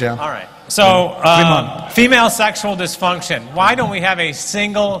the range, yeah. All right. So, female sexual dysfunction. Why don't we have a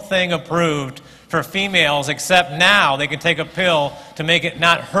single thing approved for females, except now they can take a pill to make it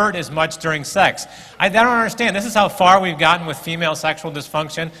not hurt as much during sex? I don't understand. This is how far we've gotten with female sexual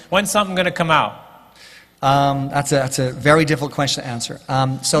dysfunction. When's something going to come out? That's a very difficult question to answer.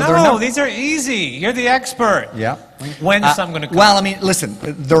 No, these are easy. You're the expert. Yeah. When's something going to come Well, I mean, listen,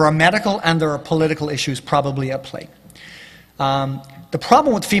 there are medical and there are political issues probably at play. The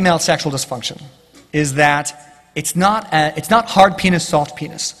problem with female sexual dysfunction is that it's not hard penis, soft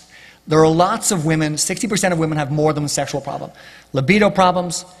penis. There are lots of women, 60% of women have more than one sexual problem. Libido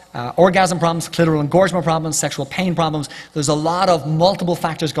problems, orgasm problems, clitoral engorgement problems, sexual pain problems. There's a lot of multiple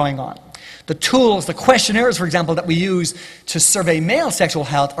factors going on. The tools, the questionnaires, for example, that we use to survey male sexual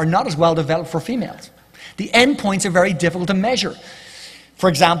health are not as well developed for females. The endpoints are very difficult to measure. For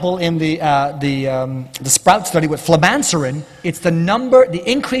example, in the Sprout study with flabanserin, it's the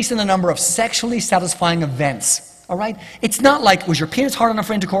increase in the number of sexually satisfying events. All right? It's not like, was your penis hard enough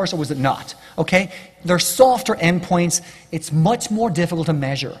for intercourse or was it not? Okay? They're softer endpoints. It's much more difficult to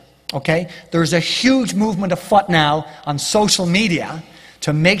measure. Okay? There's a huge movement afoot now on social media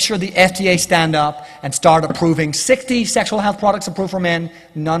to make sure the FDA stand up and start approving 60 sexual health products approved for men,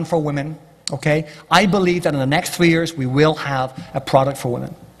 none for women. Okay? I believe that in the next 3 years we will have a product for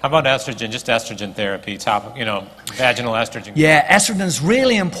women. How about estrogen? Just estrogen therapy, vaginal estrogen. Yeah, estrogen is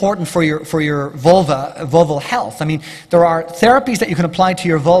really important for your vulval health. I mean, there are therapies that you can apply to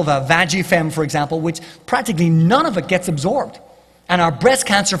your vulva, Vagifem, for example, which practically none of it gets absorbed. And our breast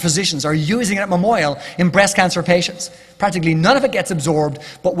cancer physicians are using it at Memorial in breast cancer patients. Practically none of it gets absorbed,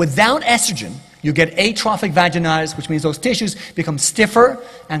 but without estrogen, you get atrophic vaginitis, which means those tissues become stiffer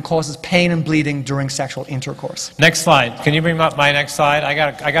and causes pain and bleeding during sexual intercourse. Next slide. Can you bring up my next slide?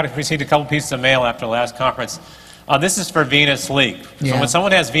 I got received a couple pieces of mail after the last conference. This is for venous leak. Yeah. So when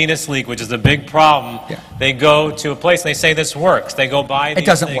someone has venous leak, which is a big problem, they go to a place and they say this works. They go buy these It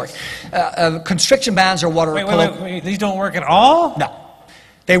doesn't things. work. Constriction bands are what are Wait, these don't work at all? No.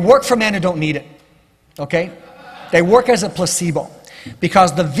 They work for men who don't need it. Okay? They work as a placebo.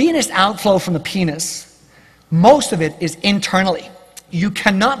 Because the venous outflow from the penis, most of it is internally. You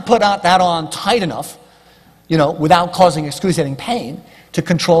cannot put that on tight enough, without causing excruciating pain to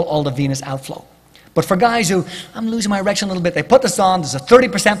control all the venous outflow. But for guys who, I'm losing my erection a little bit, they put this on, there's a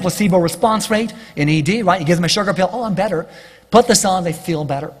 30% placebo response rate in ED, right? You give them a sugar pill, oh, I'm better. Put this on, they feel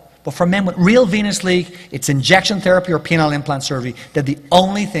better. But for men with real venous leak, it's injection therapy or penile implant surgery. They're the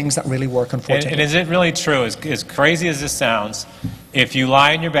only things that really work, unfortunately. And is it really true, as crazy as this sounds, if you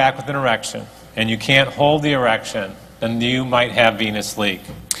lie on your back with an erection and you can't hold the erection, then you might have venous leak?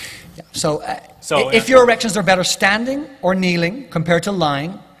 Yeah. So if your erections are better standing or kneeling compared to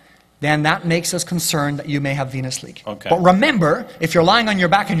lying, then that makes us concerned that you may have venous leak. Okay. But remember, if you're lying on your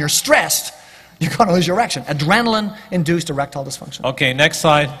back and you're stressed, you're going to lose your erection. Adrenaline-induced erectile dysfunction. Okay, next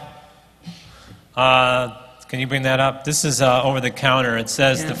slide. Can you bring that up? This is over the counter. It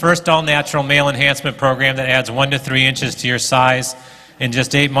says, the first all-natural male enhancement program that adds 1 to 3 inches to your size in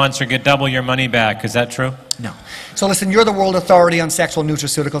just 8 months or get double your money back. Is that true? No. So listen, you're the world authority on sexual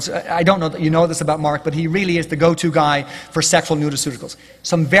nutraceuticals. I don't know that you know this about Mark, but he really is the go-to guy for sexual nutraceuticals.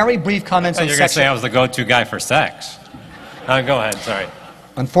 Some very brief comments on you're sex. going to say I was the go-to guy for sex. Go ahead, sorry.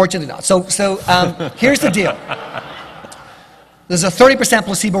 Unfortunately not. So here's the deal. There's a 30%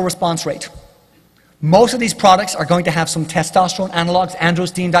 placebo response rate. Most of these products are going to have some testosterone analogs,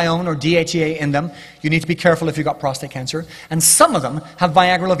 androstenedione or DHEA in them. You need to be careful if you've got prostate cancer. And some of them have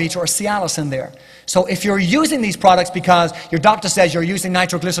Viagra, Levitra, or Cialis in there. So if you're using these products because your doctor says you're using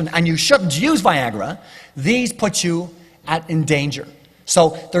nitroglycerin and you shouldn't use Viagra, these put you in danger.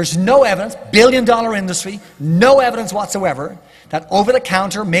 So there's no evidence, billion-dollar industry, no evidence whatsoever that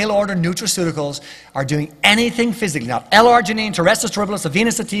over-the-counter, mail-order nutraceuticals are doing anything physically. Now, L-arginine, Terrestis terribilis,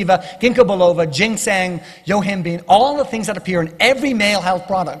 Avena sativa, ginkgo biloba, ginseng, yohimbine, all the things that appear in every male health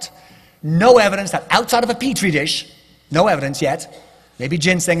product, no evidence that outside of a petri dish, no evidence yet, maybe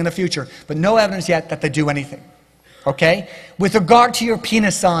ginseng in the future, but no evidence yet that they do anything. Okay? With regard to your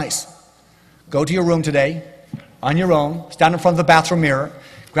penis size, go to your room today, on your own, stand in front of the bathroom mirror,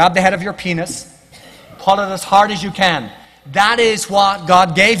 grab the head of your penis, pull it as hard as you can. That is what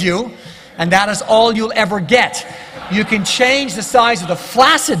God gave you, and that is all you'll ever get. You can change the size of the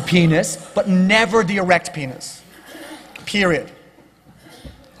flaccid penis, but never the erect penis. Period.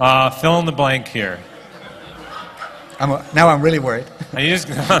 Fill in the blank here. Now I'm really worried. I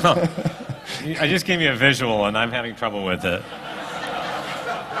just gave you a visual, and I'm having trouble with it.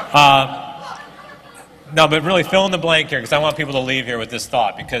 No, but really fill in the blank here, because I want people to leave here with this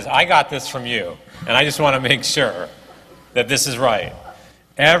thought, because I got this from you, and I just want to make sure that this is right.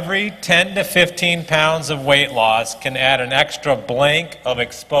 Every 10 to 15 pounds of weight loss can add an extra blank of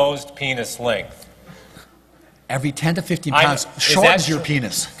exposed penis length. Every 10 to 15 pounds shortens your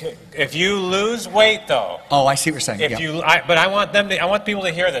penis. If you lose weight, though. Oh, I see what you're saying. But I want people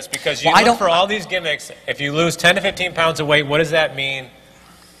to hear this, because you look for all these gimmicks. If you lose 10 to 15 pounds of weight, what does that mean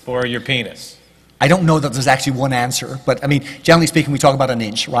for your penis? I don't know that there's actually one answer, but I mean, generally speaking, we talk about an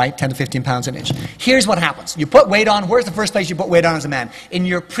inch, right? 10 to 15 pounds an inch. Here's what happens. You put weight on. Where's the first place you put weight on as a man? In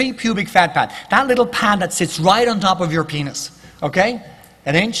your pre-pubic fat pad. That little pad that sits right on top of your penis, okay?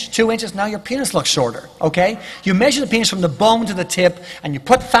 An inch, 2 inches, now your penis looks shorter, okay? You measure the penis from the bone to the tip, and you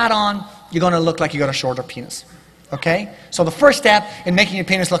put fat on, you're going to look like you got a shorter penis, okay? So the first step in making your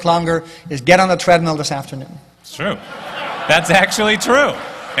penis look longer is get on the treadmill this afternoon. It's true. That's actually true.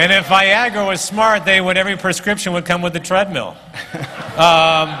 And if Viagra was smart, every prescription would come with the treadmill.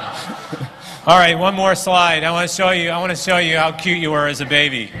 All right, one more slide. I want to show you how cute you were as a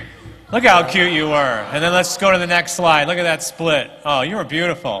baby. Look how cute you were. And then let's go to the next slide. Look at that split. Oh, you were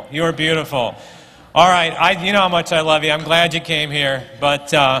beautiful. You were beautiful. All right, you know how much I love you. I'm glad you came here.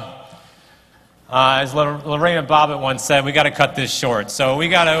 But as Lorena Bobbitt once said, we got to cut this short. So we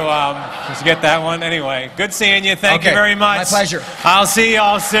got to just get that one. Anyway, good seeing you. Thank you very much. My pleasure. I'll see you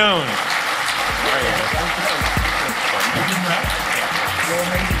all soon. You're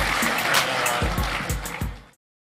amazing.